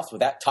playoffs with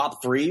that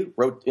top 3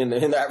 in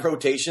that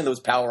rotation, those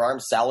power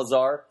arms,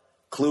 Salazar,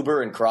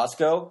 Kluber, and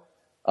Carrasco,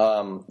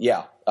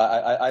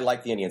 I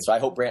like the Indians. So I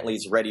hope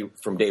Brantley's ready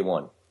from day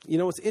one.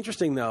 What's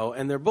interesting, though,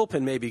 and their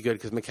bullpen may be good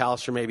because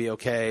McAllister may be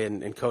okay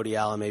and Cody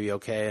Allen may be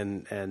okay,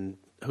 and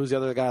who's the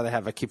other guy they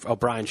have?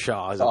 Brian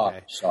Shaw is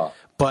okay. Shaw.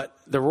 But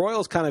the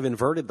Royals kind of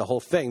inverted the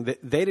whole thing.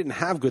 They didn't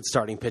have good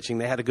starting pitching.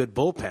 They had a good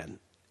bullpen.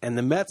 And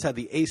the Mets had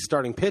the ace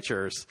starting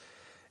pitchers.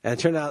 And it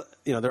turned out,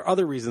 there are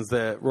other reasons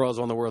the Royals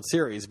won the World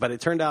Series, but it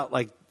turned out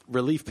like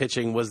relief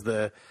pitching was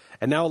and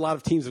now a lot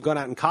of teams have gone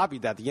out and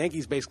copied that. The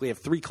Yankees basically have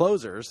 3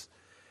 closers.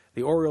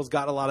 The Orioles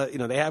got a lot of,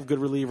 they have good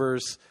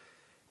relievers.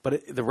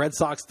 But the Red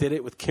Sox did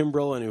it with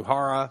Kimbrel and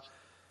Uhara.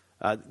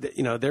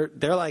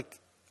 They're like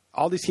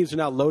all these teams are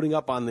now loading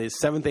up on the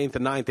 7th, 8th,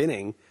 and 9th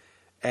inning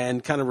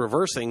and kind of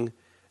reversing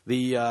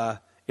the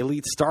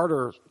elite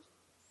starter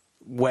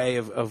way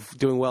of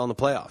doing well in the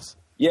playoffs.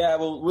 Yeah,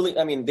 well, really,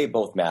 I mean, they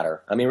both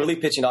matter. I mean,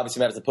 relief pitching obviously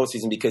matters in the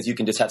postseason because you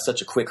can just have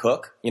such a quick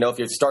hook. If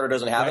your starter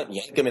doesn't have it,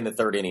 yank him in the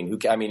 3rd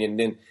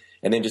inning.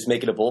 And then just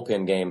make it a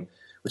bullpen game,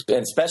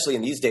 and especially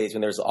in these days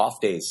when there's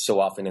off days so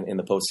often in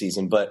the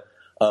postseason. But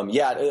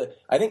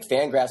I think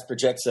Fangraphs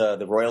projects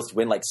the Royals to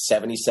win like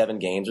 77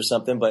 games or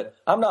something, but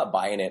I'm not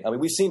buying it. I mean,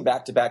 we've seen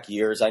back-to-back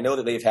years. I know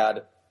that they've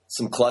had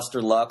some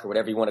cluster luck or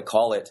whatever you want to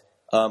call it.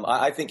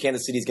 I think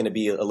Kansas City is going to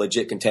be a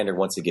legit contender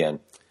once again.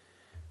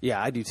 Yeah,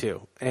 I do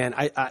too. And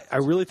I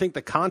really think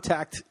the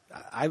contact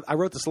 – I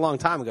wrote this a long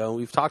time ago, and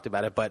we've talked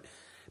about it, but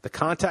the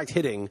contact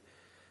hitting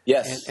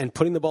and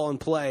putting the ball in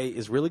play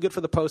is really good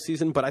for the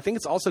postseason, but I think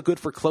it's also good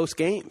for close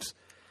games,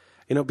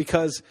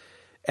 because –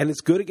 and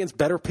it's good against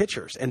better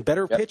pitchers. And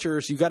better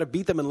pitchers, you got to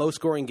beat them in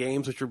low-scoring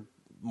games, which are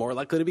more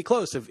likely to be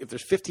close. If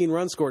there's 15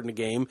 runs scored in a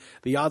game,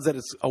 the odds that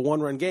it's a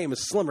one-run game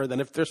is slimmer than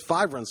if there's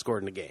 5 runs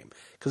scored in a game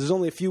because there's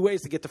only a few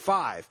ways to get to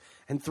 5,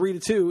 and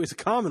 3-2 is a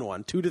common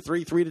one.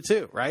 2-3,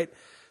 3-2, right?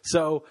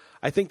 So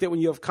I think that when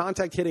you have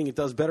contact hitting, it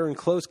does better in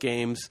close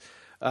games.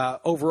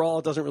 Overall,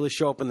 it doesn't really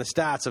show up in the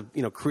stats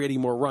of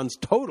creating more runs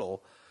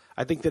total.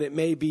 I think that it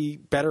may be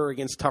better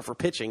against tougher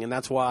pitching, and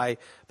that's why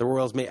the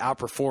Royals may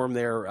outperform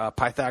their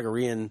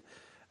Pythagorean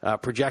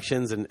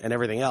projections and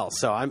everything else.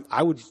 So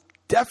I would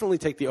definitely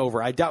take the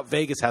over. I doubt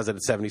Vegas has it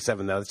at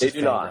 77, though. They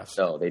do not.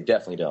 No, they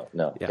definitely don't.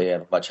 No, They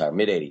have much higher,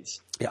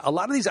 mid-80s. Yeah, a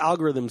lot of these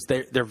algorithms,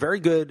 they're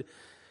very good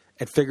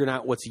at figuring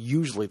out what's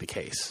usually the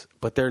case,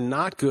 but they're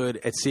not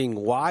good at seeing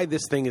why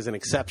this thing is an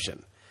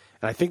exception.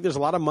 And I think there's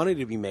a lot of money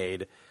to be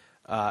made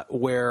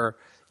where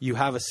you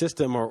have a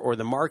system or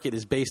the market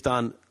is based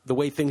on the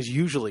way things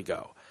usually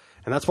go.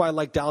 And that's why I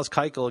like Dallas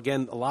Keuchel.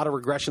 Again, a lot of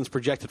regressions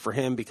projected for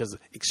him because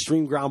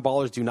extreme ground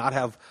ballers do not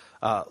have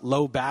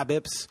low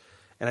BABIPs.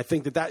 And I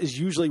think that is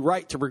usually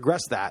right to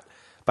regress that.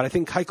 But I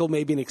think Keuchel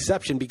may be an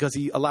exception because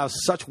he allows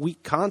such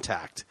weak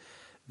contact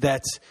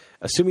that,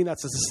 assuming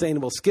that's a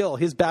sustainable skill,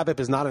 his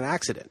BABIP is not an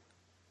accident.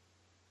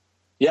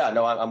 Yeah,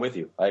 no, I'm with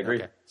you. I agree.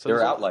 Okay. So there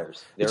are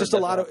outliers. It's just a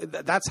lot of.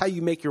 That's how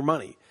you make your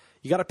money.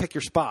 You got to pick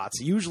your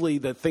spots. Usually,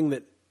 the thing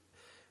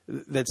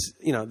that's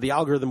the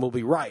algorithm will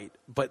be right,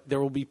 but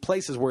there will be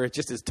places where it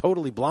just is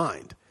totally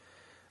blind.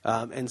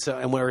 And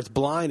where it's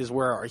blind is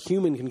where our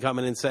human can come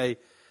in and say,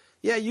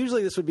 yeah,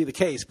 usually this would be the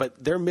case,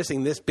 but they're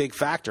missing this big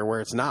factor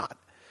where it's not.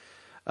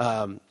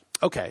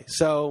 Okay,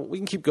 so we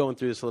can keep going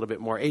through this a little bit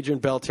more. Adrian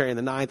Beltre in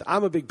the 9th.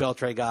 I'm a big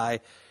Beltre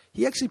guy.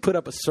 He actually put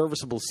up a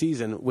serviceable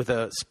season with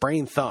a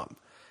sprained thumb.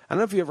 I don't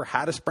know if you ever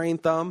had a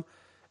sprained thumb.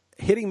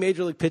 Hitting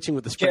major league pitching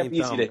with a sprained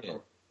thumb. Easy to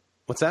hit.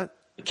 What's that?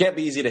 It can't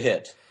be easy to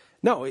hit.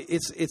 No,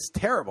 it's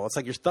terrible. It's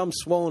like your thumb's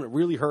swollen. It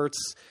really hurts.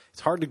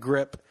 It's hard to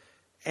grip.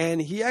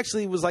 And he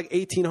actually was like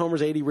 18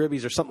 homers, 80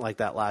 ribbies or something like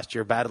that last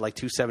year, batted like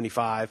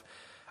 275.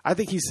 I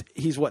think he's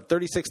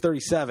 36,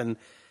 37,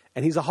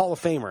 and he's a Hall of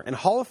Famer. And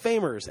Hall of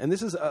Famers, and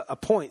this is a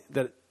point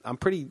that I'm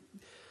pretty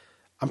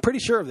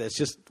sure of this,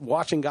 just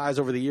watching guys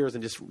over the years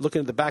and just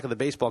looking at the back of the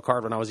baseball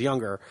card when I was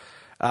younger,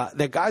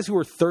 that guys who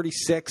were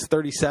 36,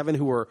 37,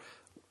 who were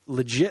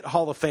legit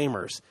Hall of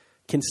Famers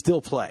can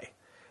still play.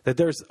 That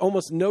there's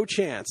almost no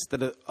chance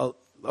that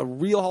a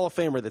real Hall of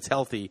Famer that's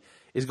healthy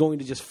is going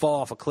to just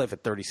fall off a cliff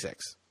at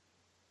 36.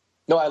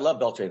 No, I love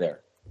Beltre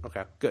there.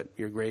 Okay, good.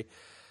 You agree.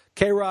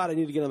 K-Rod, I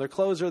need to get another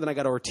closer. Then I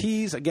got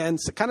Ortiz. Again,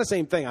 kind of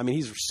same thing. I mean,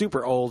 he's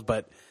super old,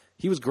 but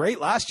he was great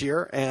last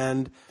year,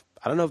 and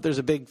I don't know if there's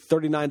a big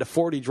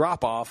 39-40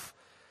 drop-off.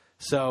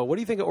 So what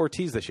do you think of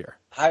Ortiz this year?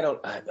 I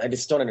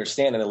just don't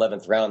understand an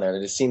 11th round there.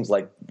 It just seems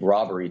like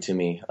robbery to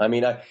me. I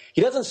mean,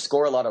 he doesn't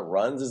score a lot of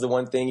runs is the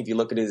one thing if you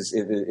look at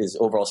his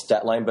overall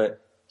stat line, but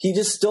he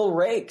just still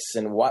rakes.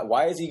 And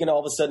why is he going to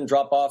all of a sudden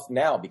drop off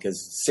now?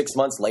 Because 6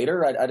 months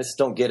later, I just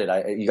don't get it.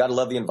 You got to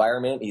love the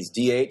environment. He's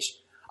DH.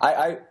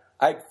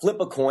 I flip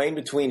a coin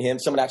between him.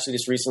 Someone actually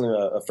just recently,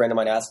 a friend of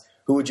mine asked,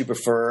 who would you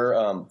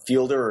prefer,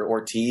 Fielder or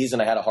Ortiz?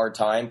 And I had a hard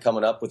time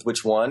coming up with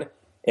which one.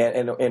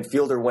 And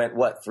Fielder went,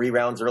 3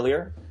 rounds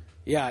earlier?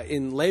 Yeah,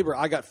 in labor,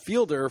 I got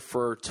Fielder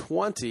for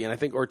 20, and I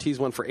think Ortiz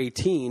went for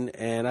 18,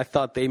 and I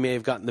thought they may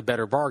have gotten the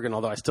better bargain,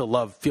 although I still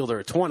love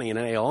Fielder at 20 in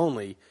AL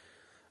only.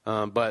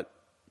 But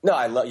no,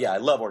 I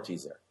love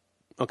Ortiz there.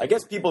 Okay. I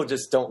guess people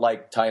just don't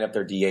like tying up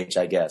their DH,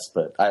 I guess,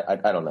 but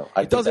I don't know.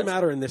 It doesn't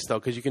matter in this, though,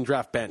 because you can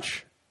draft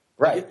bench.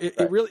 Right.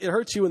 It really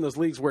hurts you in those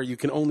leagues where you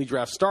can only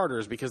draft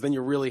starters because then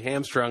you're really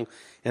hamstrung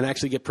and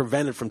actually get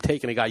prevented from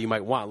taking a guy you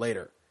might want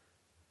later.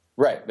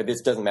 Right, but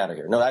this doesn't matter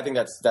here. No, I think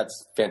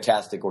that's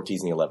fantastic,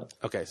 Ortiz in the 11th.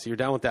 Okay, so you're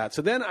down with that.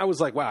 So then I was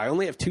like, wow, I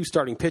only have 2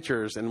 starting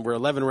pitchers, and we're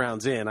 11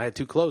 rounds in. I had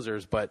 2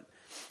 closers, but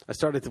I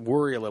started to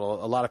worry a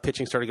little. A lot of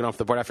pitching started getting off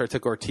the board after I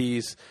took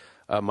Ortiz.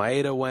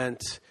 Maeda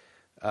went,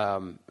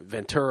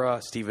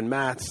 Ventura, Steven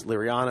Matz,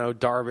 Liriano,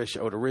 Darvish,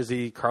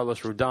 Odorizzi,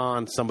 Carlos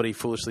Rodon. Somebody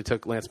foolishly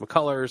took Lance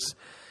McCullers.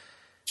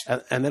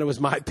 And then it was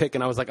my pick,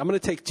 and I was like, I'm going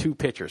to take 2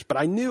 pitchers. But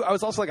I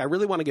was also like, I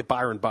really want to get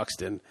Byron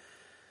Buxton.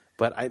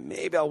 but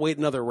maybe I'll wait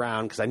another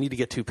round because I need to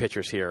get 2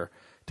 pitchers here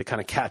to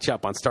kind of catch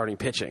up on starting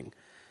pitching.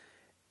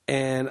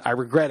 And I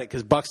regret it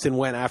because Buxton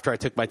went after I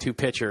took my 2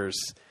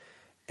 pitchers,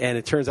 and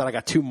it turns out I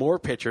got 2 more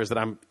pitchers that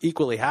I'm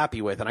equally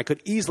happy with, and I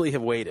could easily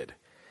have waited.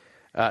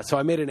 So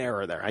I made an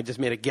error there. I just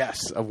made a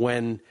guess of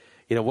when,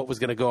 what was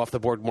going to go off the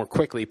board more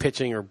quickly,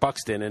 pitching or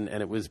Buxton, and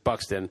it was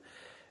Buxton.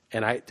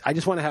 And I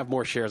just want to have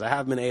more shares. I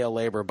have them in AL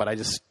Labor, but I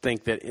just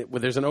think that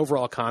there's an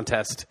overall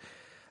contest.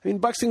 I mean,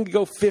 Buxton could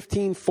go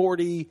 15,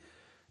 40,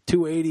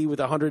 280 with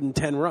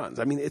 110 runs.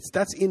 I mean,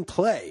 that's in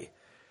play.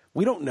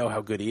 We don't know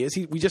how good he is.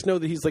 We just know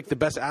that he's like the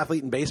best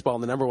athlete in baseball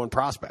and the number 1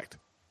 prospect.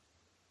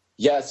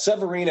 Yeah,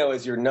 Severino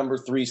as your number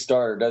 3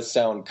 starter does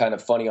sound kind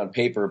of funny on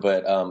paper,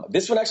 but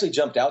this one actually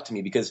jumped out to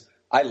me because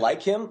I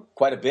like him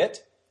quite a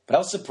bit, but I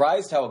was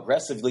surprised how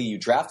aggressively you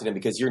drafted him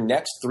because your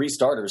next 3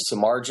 starters,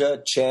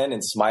 Samardzija, Chen,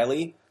 and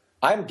Smiley,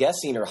 I'm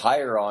guessing are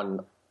higher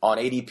on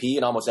ADP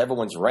and almost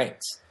everyone's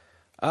ranks.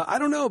 I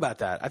don't know about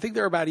that. I think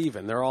they're about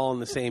even. They're all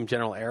in the same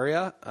general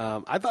area.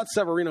 I thought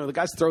Severino, the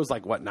guy throws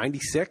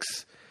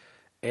 96?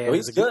 And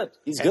he's good.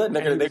 He's good.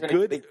 They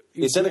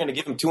said they're going to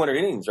give him 200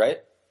 innings, right?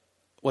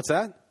 What's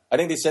that? I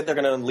think they said they're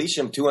going to unleash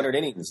him 200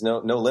 innings, no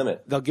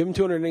limit. They'll give him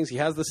 200 innings. He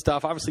has the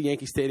stuff. Obviously,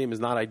 Yankee Stadium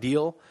is not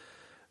ideal,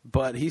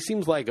 but he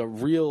seems like a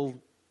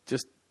real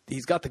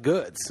he's got the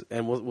goods,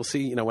 and we'll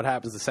see. What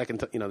happens the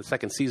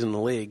second season in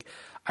the league.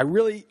 I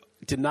really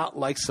did not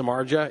like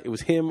Samardzija. It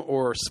was him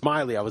or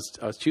Smiley. I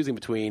was choosing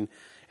between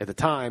at the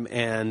time,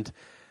 and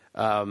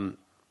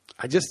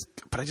I just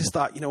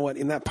thought,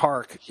 in that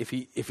park, if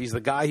he's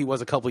the guy he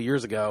was a couple of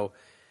years ago,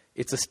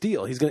 it's a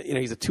steal. He's gonna,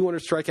 he's a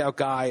 200 strikeout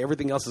guy.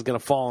 Everything else is going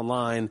to fall in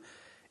line.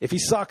 If he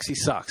sucks, he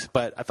sucks.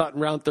 But I thought in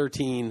round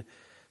 13,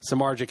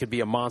 Samardzija could be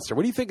a monster.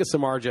 What do you think of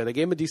Samardzija? They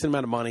gave him a decent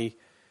amount of money.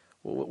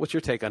 What's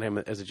your take on him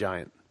as a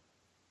Giant?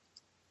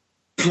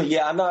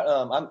 Yeah, I'm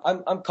not.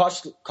 I'm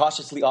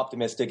cautiously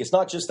optimistic. It's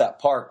not just that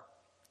park.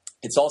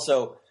 It's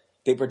also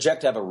they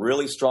project to have a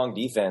really strong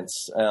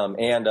defense,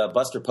 and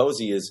Buster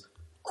Posey is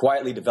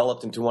quietly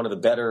developed into one of the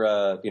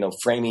better,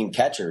 framing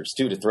catchers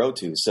too to throw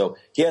to. So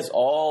he has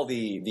all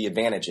the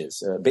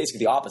advantages, basically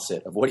the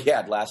opposite of what he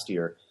had last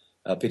year,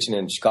 pitching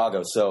in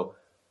Chicago. So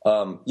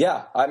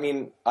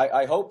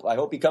I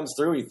hope he comes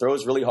through. He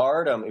throws really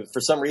hard.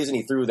 For some reason,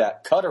 he threw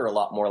that cutter a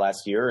lot more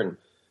last year, and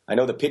I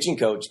know the pitching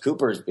coach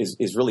Cooper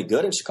is really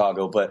good in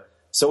Chicago, but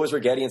so is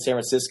Righetti in San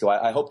Francisco.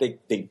 I hope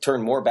they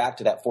turn more back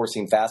to that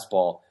four-seam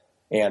fastball.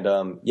 And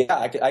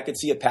I could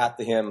see a path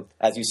to him,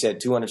 as you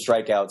said, 200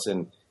 strikeouts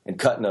and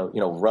cutting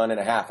a run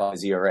and a half on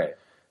his ERA.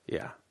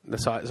 Yeah,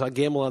 so I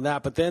gamble on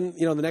that. But then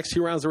the next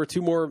 2 rounds there were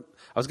 2 more.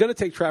 I was going to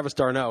take Travis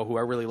d'Arnaud, who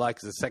I really like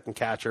as a second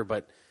catcher,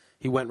 but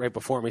he went right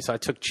before me. So I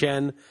took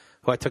Chen,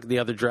 who I took in the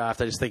other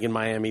draft. I just think in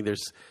Miami,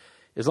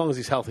 as long as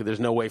he's healthy, there's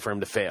no way for him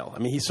to fail. I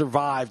mean, he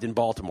survived in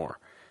Baltimore.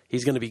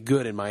 He's going to be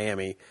good in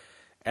Miami.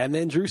 And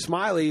then Drew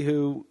Smiley,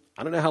 who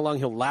I don't know how long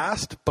he'll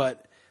last,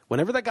 but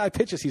whenever that guy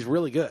pitches, he's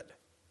really good.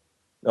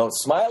 No,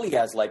 Smiley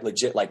has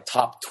legit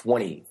top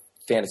 20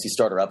 fantasy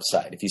starter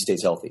upside if he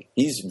stays healthy.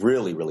 He's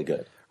really, really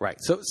good. Right.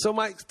 So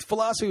my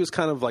philosophy was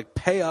kind of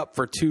pay up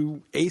for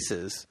 2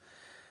 aces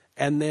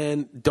and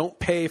then don't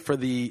pay for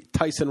the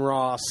Tyson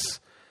Ross,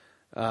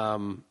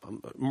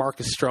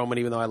 Marcus Stroman,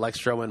 even though I like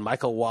Stroman,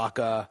 Michael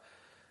Wacha,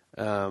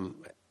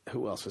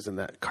 who else was in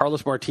that?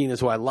 Carlos Martinez,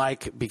 who I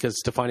like because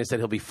Stefani said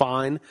he'll be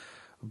fine.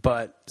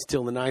 But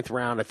still in the 9th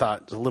round, I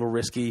thought it was a little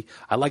risky.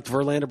 I liked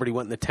Verlander, but he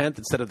went in the 10th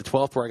instead of the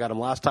 12th where I got him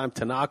last time.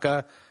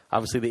 Tanaka,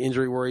 obviously the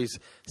injury worries.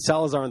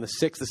 Salazar in the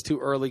 6th is too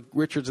early.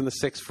 Richards in the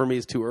 6th for me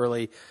is too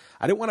early.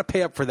 I didn't want to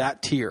pay up for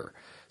that tier.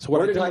 So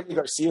where did Jaime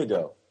Garcia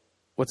go?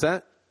 What's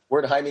that?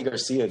 Where did Jaime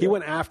Garcia go? He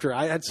went after.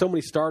 I had so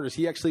many starters.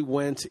 He actually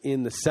went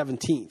in the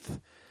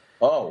 17th.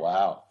 Oh,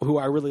 wow. Who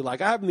I really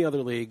like. I have him in the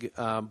other league,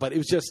 but it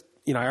was just,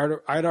 I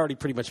had already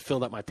pretty much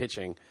filled up my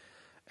pitching.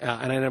 And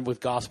I ended up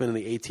with Gossman in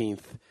the 18th.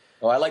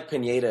 Oh, I like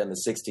Pineda in the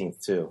 16th,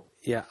 too.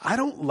 Yeah, I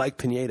don't like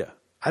Pineda.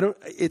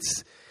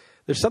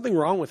 There's something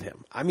wrong with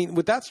him. I mean,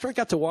 with that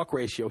strikeout-to-walk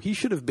ratio, he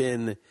should have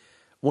been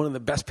one of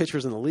the best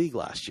pitchers in the league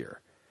last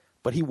year.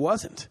 But he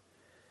wasn't.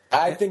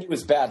 I think it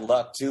was bad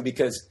luck, too,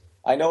 because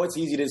I know it's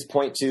easy to just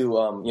point to,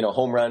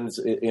 home runs,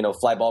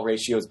 fly ball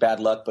ratios, bad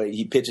luck, but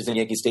he pitches in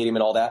Yankee Stadium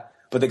and all that.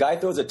 But the guy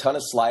throws a ton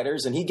of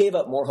sliders, and he gave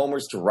up more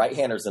homers to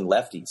right-handers than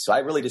lefties. So I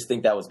really just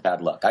think that was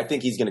bad luck. I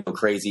think he's going to go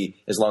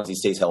crazy as long as he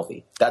stays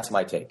healthy. That's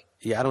my take.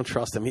 Yeah, I don't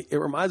trust him. It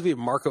reminds me of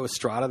Marco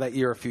Estrada that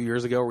year a few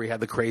years ago where he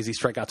had the crazy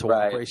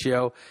strikeout-to-walk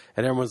ratio.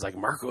 And everyone's like,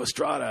 Marco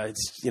Estrada,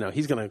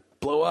 he's going to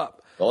blow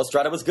up. Well,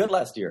 Estrada was good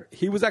last year.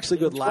 He was actually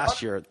good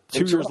last year.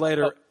 2 years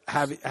later,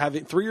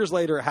 3 years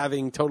later,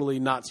 having totally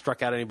not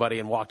struck out anybody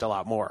and walked a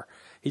lot more.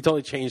 He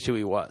totally changed who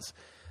he was.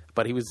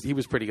 But he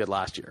was pretty good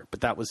last year.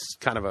 But that was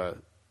kind of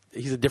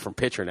he's a different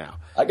pitcher now.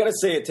 I got to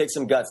say it takes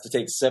some guts to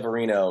take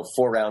Severino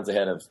 4 rounds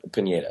ahead of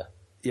Pineda.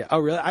 Yeah. Oh,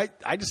 really?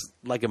 I just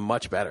like him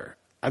much better.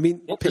 I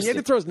mean,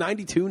 Pineda throws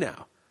 92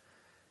 now.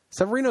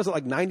 Severino's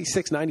at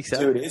 96,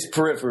 97. Dude, his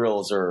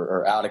peripherals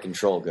are out of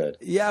control good.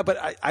 Yeah, but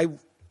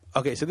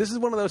Okay, so this is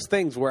one of those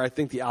things where I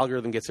think the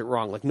algorithm gets it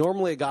wrong. Like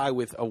normally a guy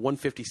with a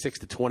 156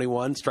 to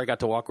 21 strikeout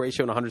to walk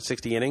ratio in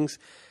 160 innings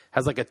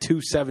has like a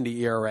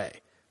 270 ERA,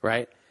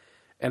 right?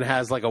 And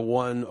has like a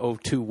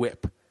 102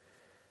 whip.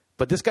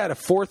 But this guy had a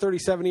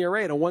 437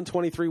 ERA and a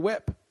 123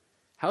 whip.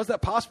 How is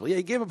that possible? Yeah,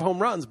 he gave up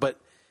home runs, but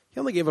he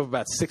only gave up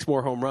about 6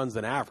 more home runs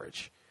than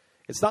average.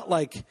 It's not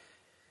like,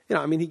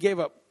 he gave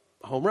up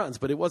home runs,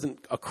 but it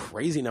wasn't a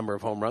crazy number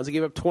of home runs. He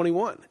gave up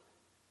 21.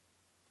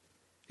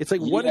 It's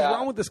like, what is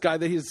wrong with this guy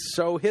that he's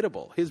so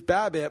hittable? His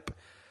BABIP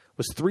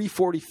was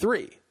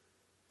 343.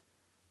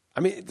 I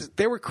mean,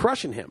 they were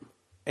crushing him.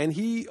 And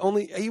he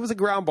was a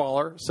ground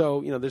baller,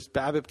 so, this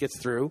BABIP gets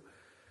through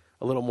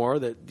a little more.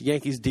 The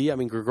Yankees D,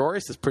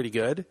 Gregorius is pretty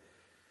good.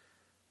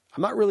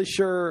 I'm not really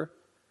sure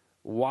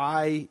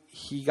why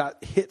he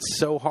got hit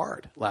so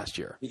hard last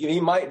year.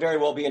 He might very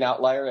well be an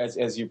outlier,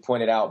 as you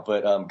pointed out,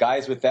 but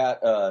guys with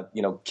that,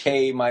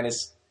 K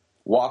minus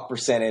walk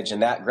percentage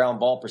and that ground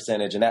ball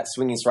percentage and that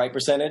swinging strike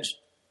percentage,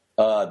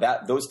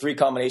 those three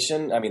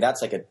combination,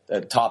 that's like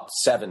a top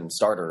 7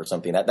 starter or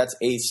something. That's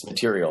ace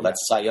material. Yeah.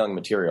 That's Cy Young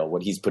material,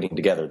 what he's putting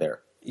together there.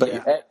 But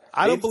yeah.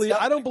 I don't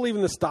believe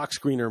in the stock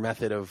screener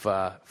method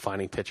of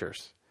finding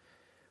pitchers.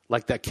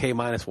 Like that K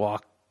minus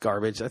walk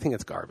garbage. I think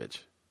it's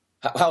garbage.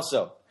 How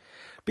so?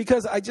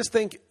 Because I just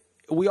think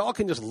we all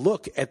can just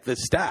look at the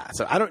stats.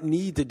 I don't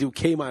need to do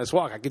K minus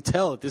walk. I can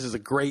tell that this is a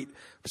great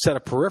set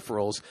of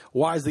peripherals.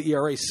 Why is the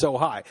ERA so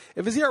high?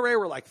 If his ERA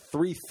were like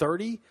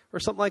 3.30 or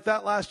something like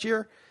that last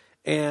year,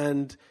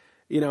 and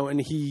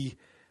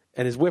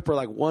his whip were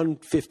like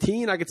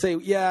 1.15, I could say,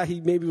 yeah, he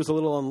maybe was a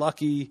little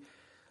unlucky.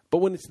 But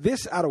when it's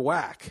this out of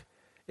whack,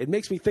 it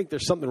makes me think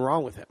there's something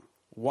wrong with him.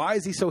 Why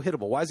is he so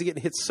hittable? Why is he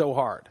getting hit so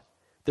hard?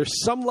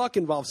 There's some luck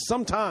involved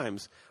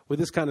sometimes with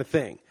this kind of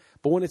thing.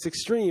 But when it's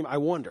extreme, I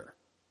wonder.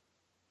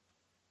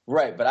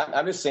 Right, but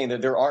I'm just saying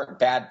that there aren't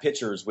bad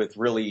pitchers with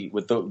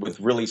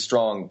really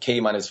strong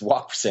K minus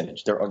walk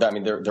percentage. There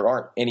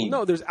aren't any.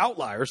 No, there's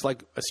outliers.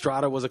 Like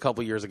Estrada was a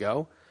couple years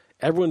ago.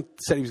 Everyone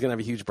said he was going to have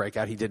a huge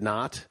breakout. He did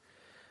not.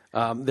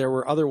 There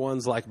were other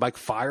ones like Mike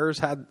Fiers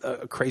had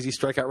a crazy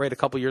strikeout rate a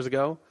couple years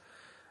ago.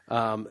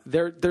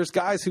 There's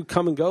guys who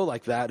come and go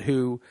like that.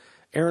 Who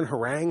Aaron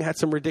Harang had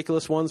some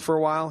ridiculous ones for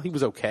a while. He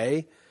was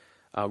okay.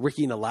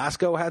 Ricky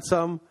Nolasco had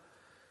some.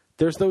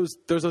 There's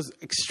those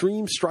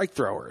extreme strike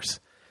throwers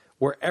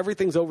where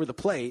everything's over the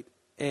plate,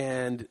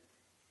 and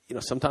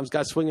sometimes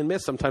guys swing and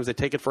miss. Sometimes they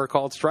take it for a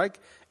called strike,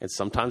 and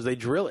sometimes they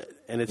drill it.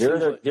 And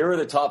they were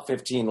the top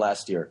 15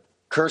 last year.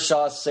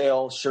 Kershaw,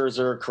 Sale,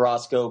 Scherzer,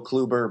 Carrasco,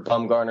 Kluber,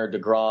 Bumgarner,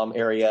 DeGrom,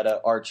 Arrieta,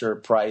 Archer,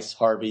 Price,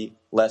 Harvey,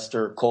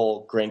 Lester,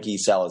 Cole, Greinke,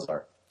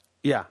 Salazar.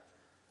 Yeah,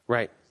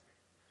 right.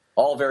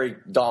 All very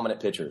dominant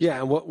pitchers. Yeah,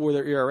 and what were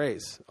their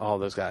ERAs? All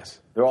those guys.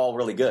 They're all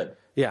really good.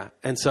 Yeah,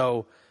 and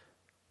so.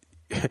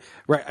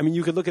 Right.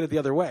 You could look at it the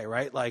other way,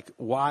 right? Like,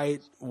 why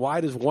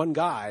does one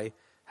guy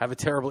have a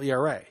terrible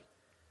ERA?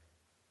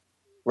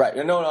 Right.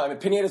 No.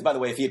 Pineda's, by the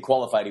way, if he had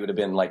qualified, he would have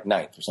been like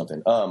 9th or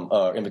something.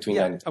 In between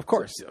 9. Of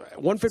course.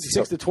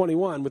 156 to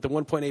 21 with the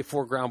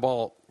 1.84 ground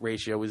ball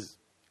ratio is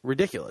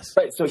ridiculous.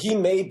 Right. So he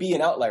may be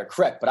an outlier,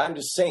 correct? But I'm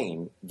just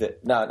saying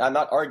that. Now, I'm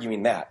not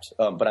arguing that,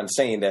 but I'm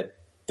saying that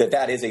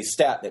is a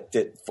stat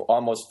that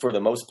for the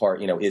most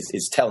part,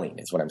 is telling.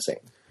 Is what I'm saying.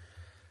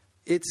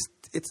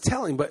 It's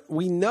telling, but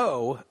we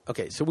know,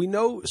 so we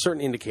know certain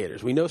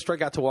indicators. We know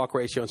strikeout to walk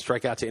ratio and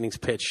strikeout to innings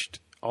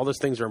pitched. All those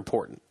things are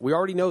important. We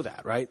already know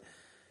that, right?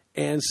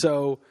 And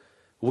so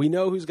we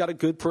know who's got a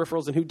good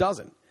peripherals and who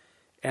doesn't.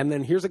 And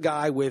then here's a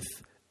guy with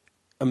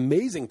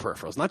amazing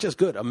peripherals, not just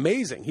good,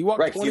 amazing. He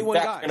walked 21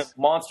 guys. And a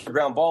monster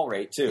ground ball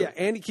rate, too. Yeah,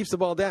 and he keeps the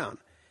ball down.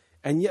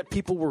 And yet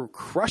people were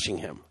crushing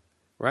him,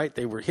 right?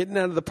 They were hitting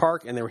out of the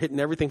park, and they were hitting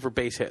everything for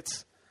base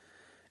hits.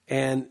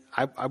 And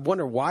I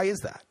wonder, why is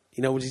that?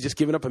 Was he just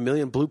giving up 1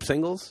 million bloop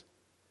singles?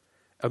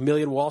 1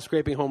 million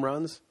wall-scraping home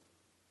runs?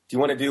 Do you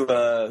want to do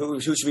who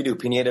should we do?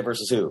 Pineda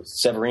versus who?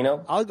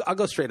 Severino? I'll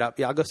go straight up.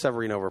 Yeah, I'll go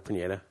Severino over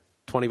Pineda.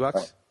 $20?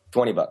 Right.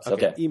 $20.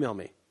 Okay. Email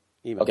me.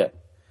 Okay.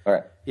 All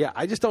right. Yeah,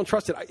 I just don't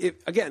trust it.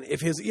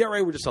 If his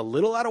ERA were just a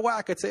little out of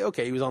whack, I'd say,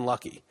 okay, he was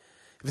unlucky.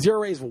 If his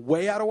ERA is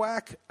way out of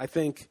whack, I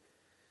think,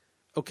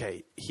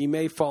 okay, he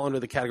may fall under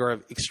the category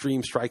of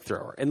extreme strike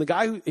thrower. And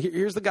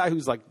here's the guy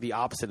who's like the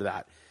opposite of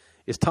that.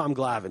 Is Tom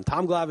Glavine.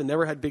 Tom Glavine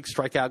never had big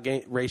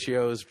strikeout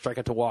ratios,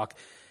 strikeout to walk.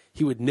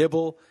 He would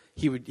nibble.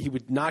 He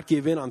would not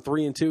give in on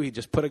 3 and 2. He'd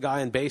just put a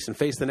guy on base and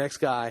face the next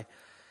guy.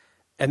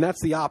 And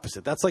that's the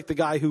opposite. That's like the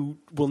guy who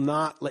will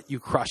not let you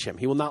crush him.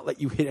 He will not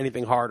let you hit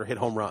anything hard or hit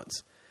home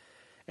runs.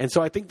 And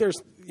so I think there's,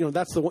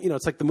 that's the,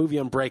 it's like the movie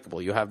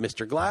Unbreakable. You have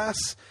Mr.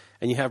 Glass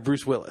and you have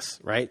Bruce Willis,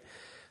 right?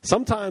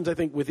 Sometimes I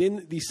think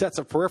within these sets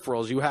of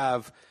peripherals, you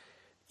have,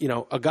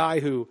 a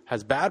guy who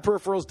has bad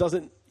peripherals,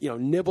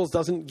 nibbles,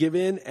 doesn't give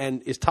in,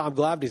 and is Tom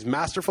Glavine. He's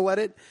masterful at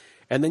it.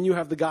 And then you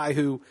have the guy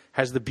who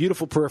has the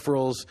beautiful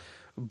peripherals,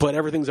 but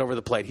everything's over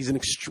the plate. He's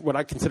what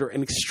I consider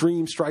an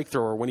extreme strike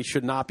thrower when he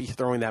should not be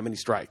throwing that many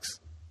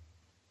strikes.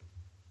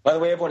 By the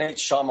way, everyone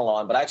hates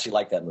Shyamalan, but I actually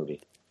like that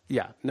movie.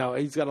 Yeah, no,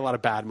 he's got a lot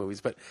of bad movies,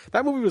 but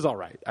that movie was all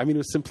right. It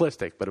was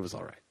simplistic, but it was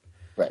all right.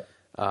 Right.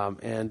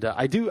 And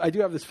I do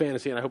have this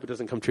fantasy, and I hope it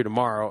doesn't come true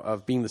tomorrow,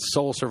 of being the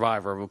sole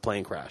survivor of a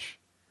plane crash.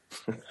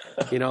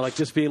 Like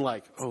just being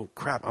like, oh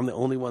crap, I'm the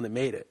only one that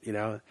made it.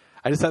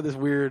 I just have this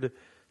weird,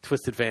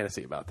 twisted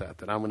fantasy about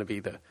that I'm going to be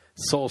the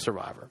sole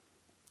survivor.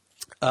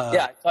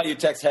 I saw you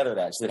text Heather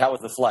that. She said, "How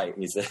was the flight?"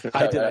 He said,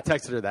 I did. I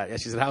texted her that. Yeah,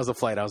 she said, "How was the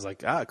flight?" I was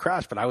like, it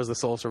crashed, but I was the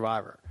sole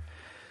survivor.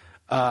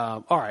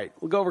 All right,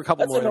 we'll go over a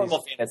couple more. That's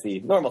a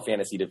normal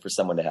fantasy for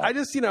someone to have. I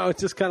just,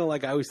 it's just kind of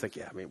like I always think,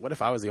 what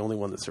if I was the only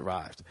one that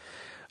survived?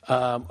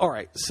 All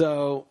right,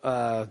 so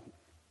a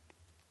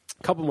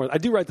couple more. I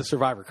do write the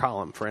survivor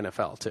column for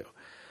NFL too.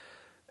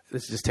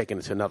 This is just taking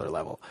it to another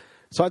level.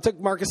 So I took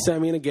Marcus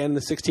Semien again in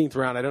the 16th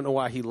round. I don't know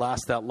why he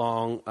lasts that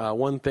long.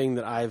 One thing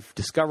that I've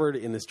discovered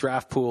in this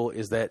draft pool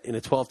is that in a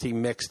 12-team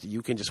mixed,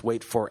 you can just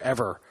wait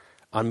forever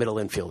on middle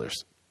infielders.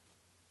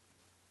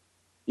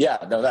 Yeah,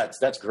 no,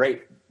 that's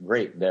great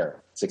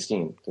there.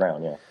 16th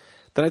round, yeah.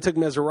 Then I took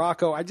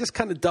Mesoraco. I just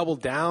kind of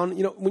doubled down.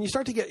 When you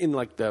start to get in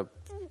like the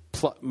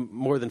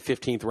more than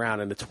 15th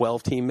round in the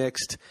 12-team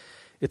mixed,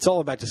 it's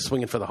all about just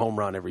swinging for the home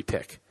run every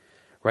pick.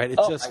 Right?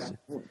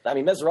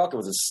 Mesoraco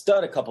was a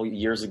stud a couple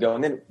years ago,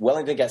 and then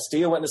Wellington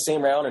Castillo went in the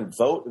same round, and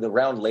Vogt the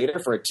round later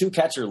for a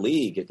 2-catcher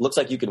league. It looks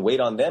like you can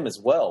wait on them as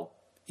well.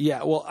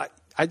 Yeah, well,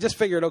 I just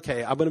figured,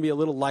 okay, I'm going to be a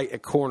little light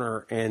at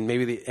corner and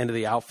maybe the end of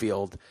the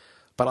outfield,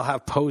 but I'll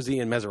have Posey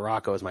and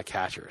Mesoraco as my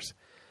catchers.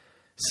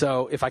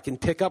 So if I can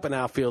pick up an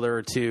outfielder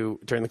or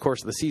two during the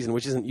course of the season,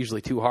 which isn't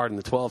usually too hard in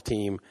the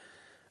 12-team,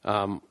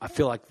 I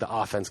feel like the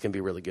offense can be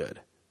really good.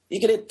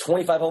 You can hit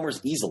 25 homers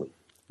easily.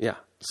 Yeah.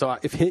 So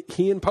if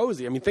he and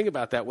Posey, think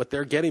about that, what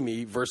they're getting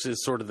me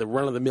versus sort of the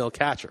run-of-the-mill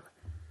catcher.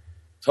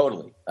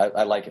 Totally.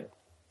 I like it.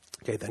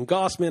 Okay, then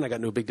Gossman. I got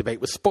into a big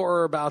debate with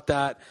Sporer about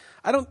that.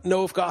 I don't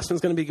know if Gossman's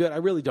going to be good. I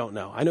really don't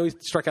know. I know he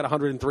struck out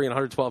 103 and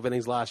 112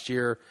 innings last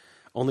year,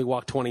 only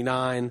walked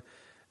 29.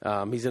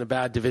 He's in a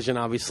bad division,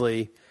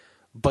 obviously.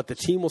 But the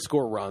team will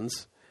score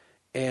runs,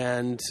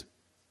 and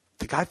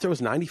the guy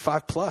throws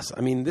 95 plus.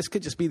 This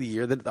could just be the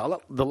year that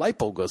the light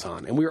bulb goes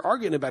on. And we were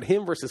arguing about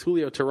him versus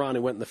Julio Teheran,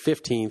 who went in the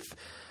 15th.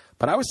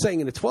 But I was saying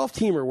in a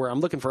 12-teamer where I'm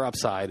looking for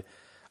upside,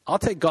 I'll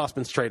take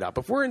Gossman straight up.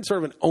 If we're in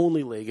sort of an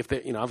only league, if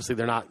they, obviously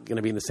they're not going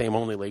to be in the same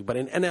only league, but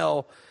in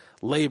NL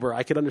labor,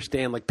 I could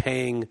understand like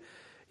paying,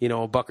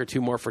 a buck or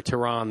two more for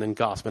Teheran than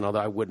Gossman, although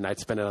I wouldn't. I'd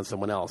spend it on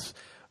someone else.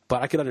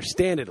 But I could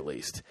understand it at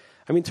least.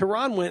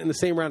 Teheran went in the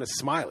same round as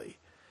Smiley.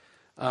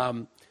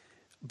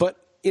 But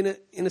in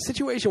a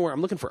situation where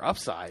I'm looking for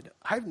upside,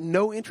 I have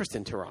no interest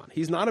in Teheran.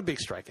 He's not a big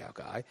strikeout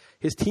guy.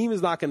 His team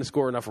is not going to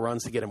score enough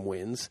runs to get him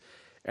wins.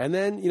 And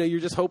then, you're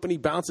just hoping he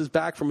bounces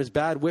back from his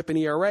bad whip and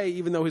ERA,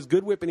 even though his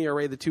good whip and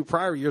ERA the 2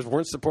 prior years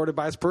weren't supported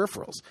by his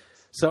peripherals.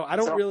 So I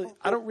don't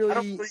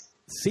really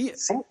see it.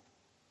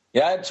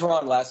 Yeah, I had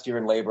Teheran last year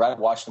in labor. I've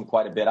watched him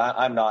quite a bit.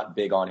 I'm not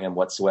big on him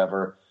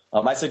whatsoever.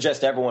 I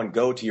suggest everyone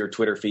go to your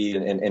Twitter feed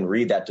and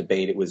read that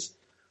debate. It was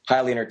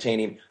highly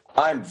entertaining.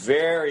 I'm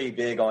very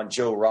big on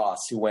Joe Ross,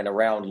 who went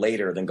around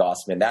later than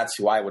Gossman. That's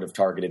who I would have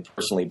targeted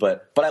personally.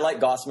 But I like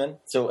Gossman,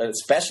 so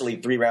especially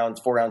 3 rounds,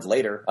 4 rounds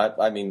later.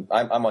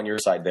 I'm on your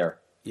side there.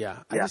 Yeah,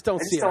 I just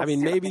don't see it.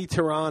 Maybe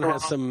Teheran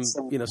has some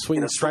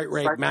swing and strike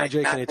rate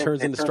magic, and it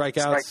turns into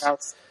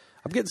strikeouts.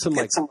 I'm getting some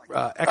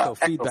echo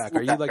feedback.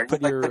 Are you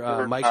putting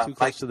your mic too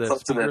close to the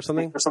speaker or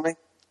something?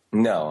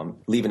 No, I'm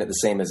leaving it the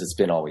same as it's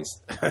been always.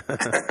 I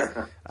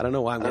don't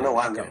know why I'm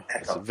getting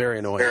echo. It's very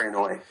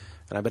annoying.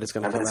 And I bet it's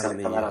going to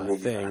come out on the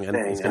thing, and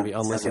it's going to be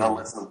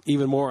unlistenable,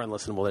 even more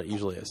unlistenable than it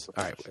usually is.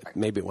 All right,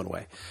 maybe it went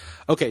away.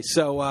 Okay,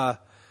 so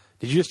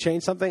did you just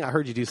change something? I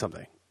heard you do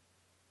something.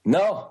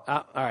 No.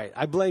 All right,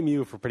 I blame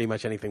you for pretty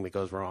much anything that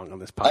goes wrong on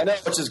this podcast. I know,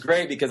 which is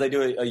great because I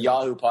do a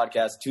Yahoo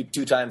podcast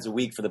two times a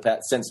week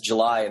since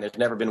July, and there's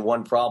never been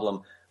one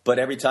problem. But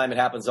every time it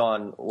happens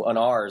on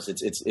ours,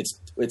 it's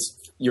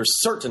you're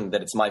certain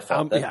that it's my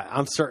fault. Yeah,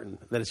 I'm certain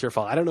that it's your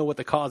fault. I don't know what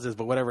the cause is,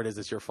 but whatever it is,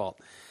 it's your fault.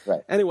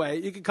 Right.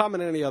 Anyway, you can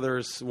comment on any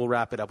others. We'll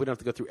wrap it up. We don't have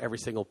to go through every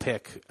single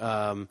pick.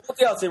 One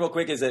thing I'll say real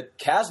quick is that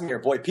Casimir,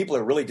 boy, people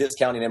are really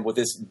discounting him with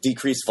this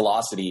decreased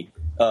velocity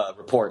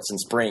reports in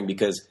spring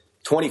because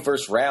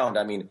 21st round,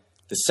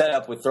 the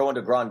setup with throwing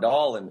to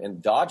Grandal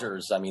and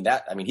Dodgers,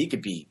 he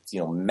could be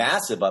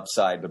massive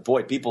upside. But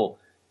boy, people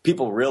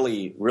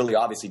really, really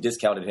obviously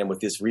discounted him with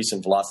this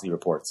recent velocity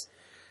reports.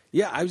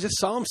 Yeah, I just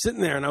saw him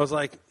sitting there, and I was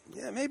like,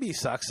 yeah, maybe he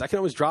sucks. I can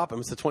always drop him.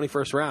 It's the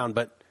 21st round,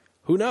 but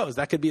who knows?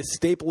 That could be a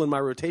staple in my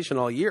rotation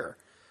all year,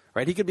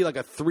 right? He could be like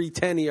a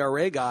 3.10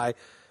 ERA guy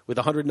with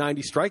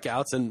 190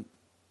 strikeouts, and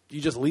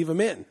you just leave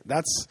him in.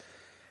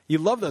 You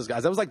love those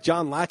guys. That was like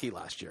John Lackey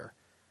last year.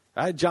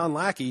 I had John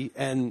Lackey,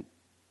 and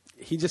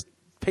he just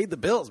paid the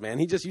bills, man.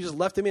 You just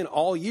left him in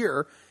all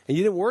year, and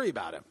you didn't worry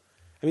about him.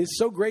 It's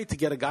so great to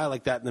get a guy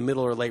like that in the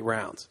middle or late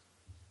rounds.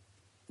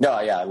 No,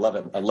 yeah, I love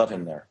him. I love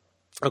him there.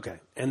 Okay.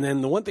 And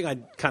then the one thing I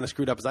kind of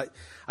screwed up is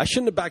I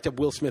shouldn't have backed up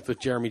Will Smith with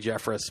Jeremy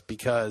Jeffress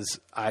because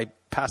I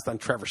passed on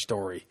Trevor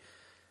Story.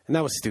 And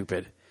that was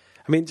stupid.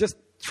 Just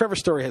Trevor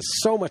Story has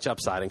so much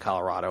upside in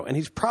Colorado, and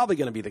he's probably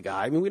going to be the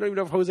guy. We don't even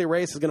know if Jose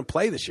Reyes is going to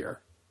play this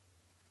year.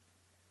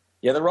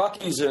 Yeah, the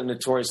Rockies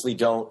notoriously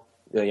don't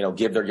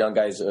give their young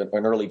guys an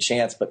early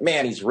chance. But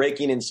man, he's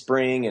raking in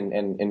spring,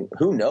 and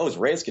who knows?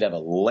 Reyes could have a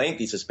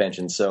lengthy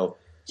suspension. So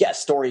yeah,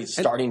 Story's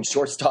starting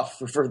shortstop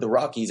for the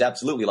Rockies.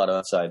 Absolutely a lot of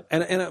upside.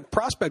 And a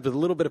prospect with a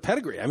little bit of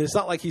pedigree. I mean, it's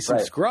not like he's some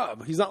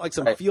scrub. He's not like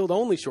some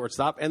field-only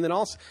shortstop. And then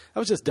also, that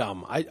was just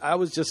dumb. I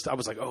was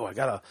like, oh, I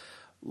got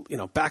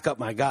to, back up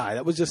my guy.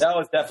 That was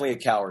definitely a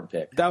coward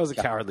pick. That was a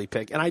cowardly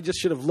pick. And I just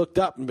should have looked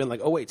up and been like,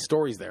 oh, wait,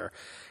 Story's there.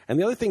 And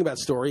the other thing about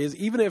Story is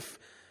even if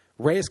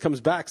Reyes comes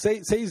back,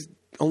 say he's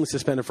only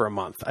suspended for a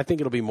month. I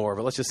think it'll be more,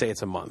 but let's just say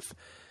it's a month.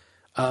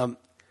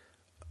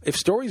 If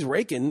Story's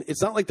raking,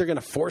 it's not like they're going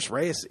to force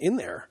Reyes in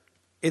there.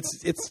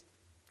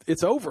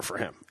 It's over for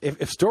him.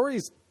 If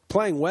Story's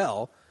playing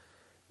well,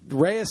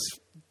 Reyes,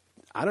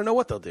 I don't know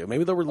what they'll do.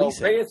 Maybe they'll release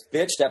him. Reyes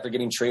bitched after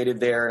getting traded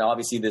there, and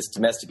obviously this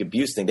domestic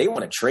abuse thing. They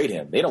want to trade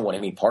him. They don't want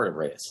any part of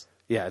Reyes.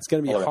 Yeah, it's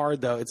going to be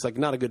hard, though. It's like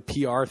not a good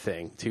PR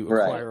thing to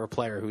acquire a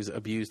player who's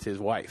abused his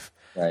wife.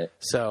 Right.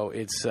 So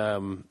it's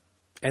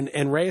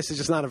and Reyes is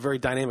just not a very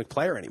dynamic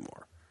player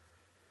anymore.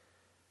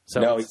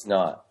 So no, he's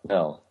not.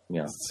 No.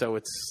 Yeah. So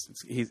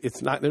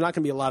it's not. There are not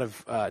going to be a lot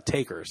of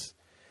takers.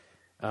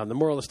 The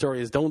moral of the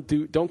story is don't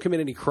commit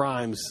any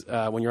crimes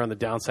when you're on the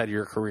downside of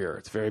your career.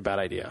 It's a very bad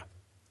idea.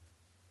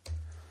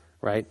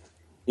 Right?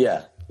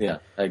 Yeah, I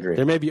agree.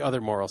 There may be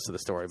other morals to the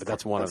story, but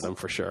that's one of them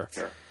for sure.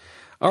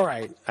 All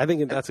right, I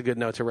think that's a good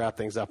note to wrap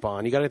things up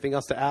on. You got anything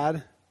else to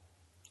add?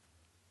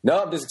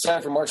 No, I'm just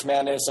excited for March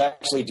Madness. I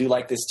actually do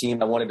like this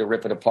team. I wanted to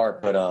rip it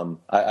apart, but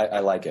I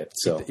like it.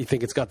 So you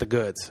think it's got the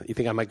goods? You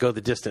think I might go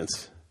the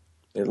distance?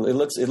 It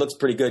looks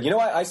pretty good.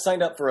 I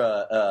signed up for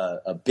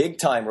a big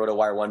time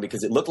RotoWire one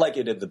because it looked like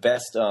it had the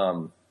best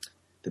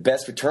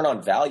return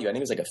on value. I think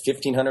it was like a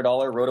 $1,500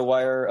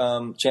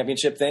 RotoWire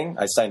championship thing.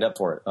 I signed up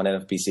for it on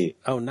NFBC.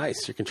 Oh,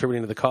 nice! You're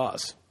contributing to the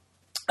cause.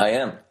 I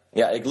am.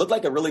 Yeah, it looked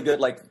like a really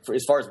good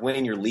as far as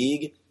winning your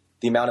league,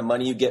 the amount of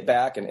money you get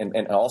back,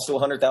 and also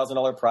a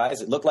 $100,000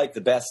 prize. It looked like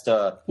the best.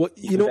 Well,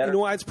 you know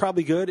why it's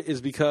probably good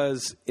is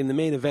because in the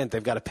main event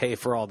they've got to pay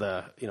for all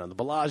the the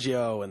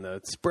Bellagio and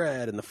the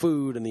spread and the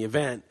food and the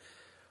event.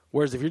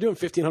 Whereas if you're doing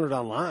 $1,500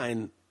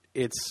 online,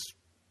 it's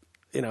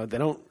they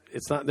don't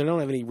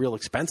have any real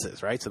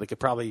expenses, right? So they could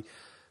probably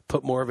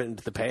put more of it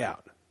into the payout.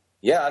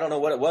 Yeah, I don't know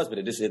what it was, but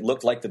it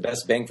looked like the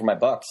best bang for my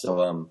buck.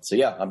 So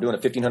yeah, I'm doing a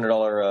 $1,500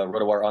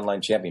 RotoWire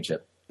online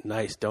championship.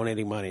 Nice,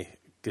 donating money.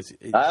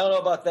 I don't know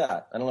about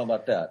that.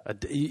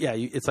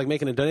 It's like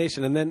making a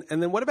donation, and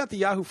then what about the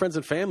Yahoo Friends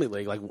and Family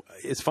League? Like,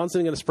 is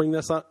Funston going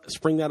to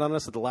spring that on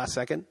us at the last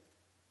second?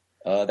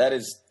 That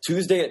is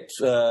Tuesday at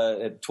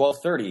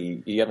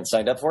 12:30. You haven't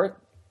signed up for it?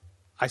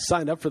 I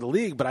signed up for the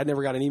league, but I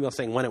never got an email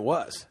saying when it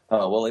was.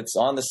 Oh well, it's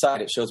on the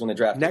site. It shows when the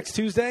draft next is.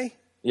 Tuesday.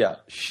 Yeah.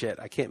 Shit,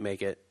 I can't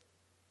make it.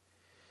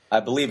 I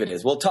believe it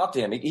is. We'll talk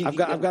to him. I've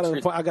got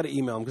to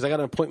email him because I got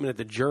an appointment at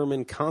the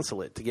German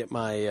consulate to get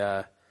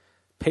my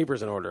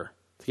papers in order.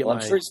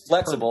 I'm sure he's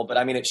flexible, but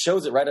I mean, it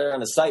shows it right there on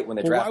the site when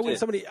the draft. Why would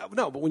somebody?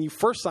 No, but when you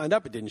first signed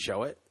up, it didn't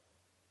show it.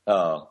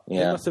 Oh,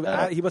 yeah.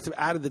 He must have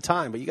added the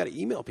time, but you got to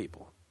email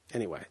people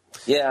anyway.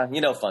 Yeah,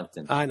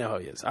 Funston. I know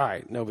who he is. All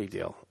right, no big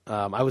deal.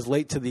 I was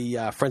late to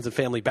the Friends and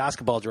Family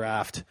basketball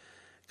draft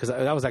because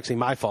that was actually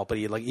my fault. But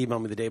he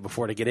emailed me the day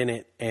before to get in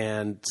it,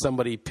 and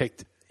somebody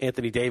picked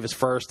Anthony Davis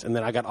first, and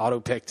then I got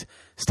auto-picked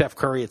Steph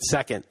Curry at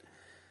second.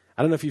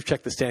 I don't know if you've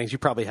checked the standings. You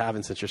probably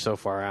haven't since you're so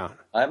far out.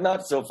 I'm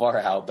not so far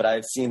out, but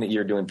I've seen that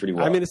you're doing pretty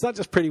well. I mean, it's not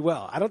just pretty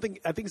well. I think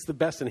it's the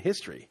best in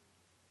history.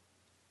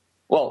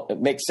 Well,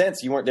 it makes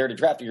sense. You weren't there to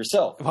draft it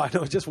yourself. Well, I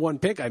know just one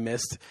pick I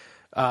missed,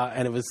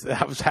 and I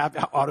was happy.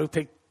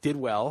 Auto-pick did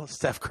well.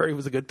 Steph Curry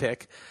was a good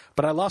pick,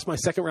 but I lost my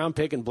second-round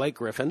pick in Blake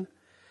Griffin.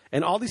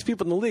 And all these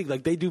people in the league,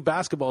 they do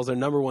basketball as their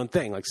number one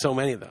thing, so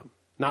many of them.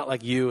 Not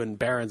like you and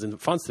Barons and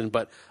Funston,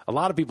 but a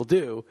lot of people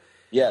do.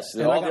 Yes,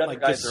 and all I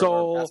got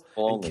Gasol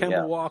and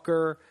Kemba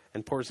Walker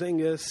and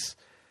Porzingis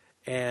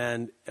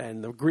and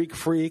the Greek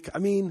Freak. I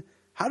mean,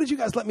 how did you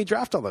guys let me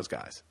draft all those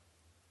guys?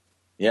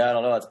 Yeah, I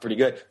don't know. That's pretty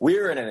good.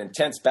 We're in an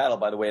intense battle,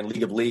 by the way, in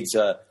League of Leagues.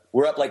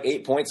 We're up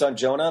 8 points on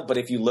Jonah, but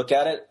if you look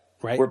at it,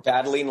 we're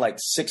battling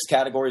 6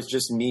 categories,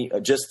 just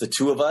the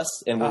two of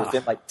us, and we're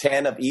within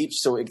 10 of each.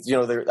 So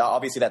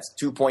obviously that's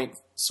 2-point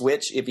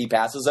switch if he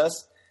passes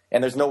us,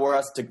 and there's nowhere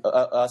us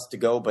to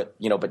go,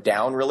 but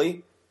down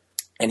really.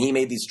 And he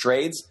made these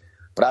trades,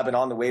 but I've been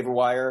on the waiver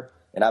wire,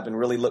 and I've been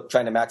really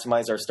trying to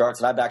maximize our starts,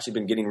 and I've actually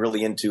been getting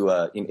really into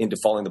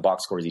following the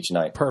box scores each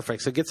night.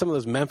 Perfect. So get some of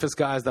those Memphis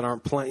guys that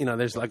aren't playing.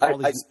 There's all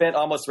these. I spent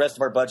almost the rest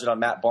of our budget on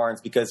Matt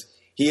Barnes because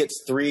he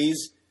hits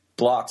threes,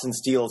 blocks, and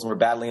steals, and we're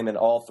battling him in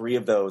all 3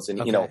 of those. And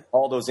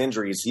all those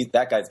injuries,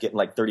 that guy's getting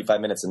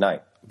 35 minutes a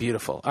night.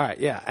 Beautiful. All right,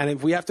 yeah. And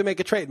if we have to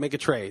make a trade, make a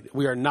trade.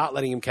 We are not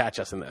letting him catch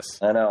us in this.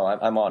 I know.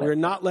 I'm on it. We're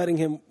not letting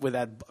him with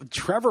that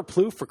Trevor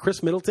Plouffe for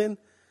Chris Middleton.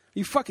 Are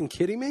you fucking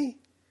kidding me?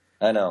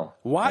 I know.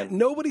 Why?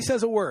 Nobody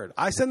says a word.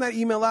 I send that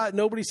email out.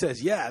 Nobody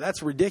says, yeah,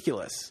 that's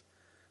ridiculous.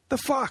 The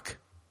fuck?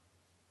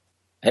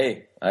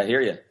 Hey, I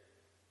hear you.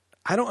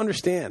 I don't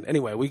understand.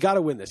 Anyway, we got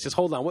to win this. Just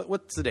hold on.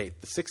 What's the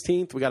date? The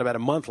 16th? We got about a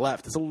month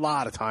left. There's a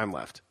lot of time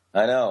left.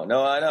 I know.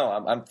 No, I know.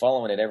 I'm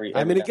following it every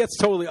I mean, night. it gets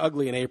totally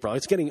ugly in April.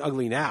 It's getting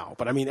ugly now,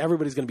 but I mean,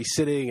 everybody's going to be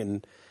sitting,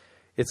 and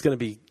it's going to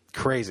be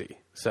crazy.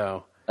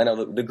 So I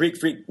know the Greek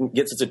Freak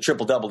gets us a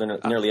triple-double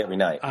nearly every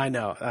night. I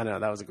know.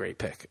 That was a great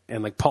pick.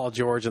 And like Paul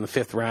George in the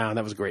 5th round,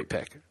 that was a great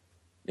pick.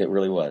 It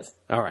really was.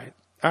 All right,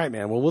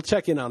 man. Well, we'll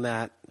check in on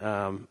that.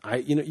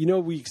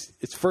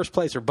 It's first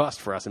place or bust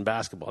for us in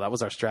basketball. That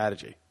was our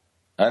strategy.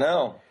 I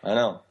know.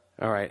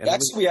 All right. And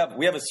actually,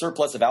 we have a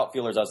surplus of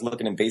outfielders. I was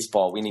looking in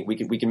baseball. We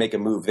can make a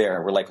move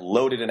there. We're like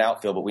loaded in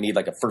outfield, but we need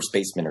like a first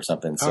baseman or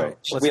something. So right.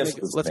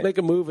 Let's make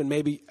a move and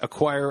maybe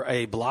acquire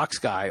a blocks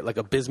guy like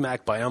a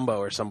Bismack Biyombo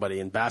or somebody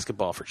in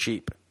basketball for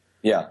cheap.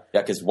 Yeah,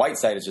 because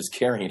Whiteside is just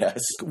carrying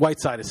us.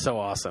 Whiteside is so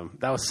awesome.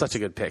 That was such a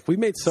good pick. We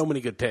made so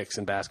many good picks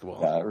in basketball.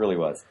 Yeah, it really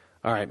was.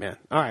 All right, man.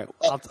 All right.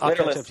 I'll catch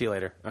up to you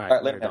later. All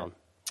right, later, Dalton.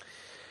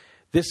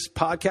 This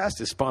podcast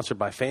is sponsored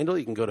by FanDuel.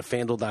 You can go to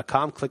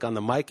FanDuel.com, click on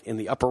the mic in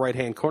the upper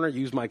right-hand corner,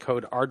 use my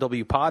code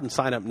RWPOD, and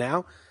sign up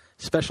now.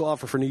 Special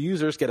offer for new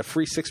users. Get a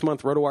free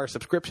 6-month RotoWire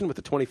subscription with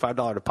a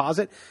 $25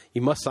 deposit.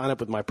 You must sign up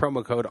with my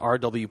promo code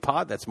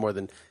RWPOD. That's more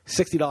than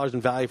 $60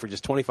 in value for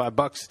just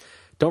 $25.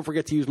 Don't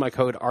forget to use my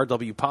code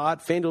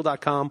RWPOD.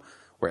 FanDuel.com,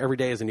 where every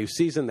day is a new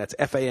season. That's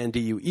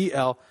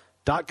FanDuel.com.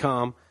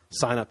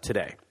 Sign up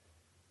today.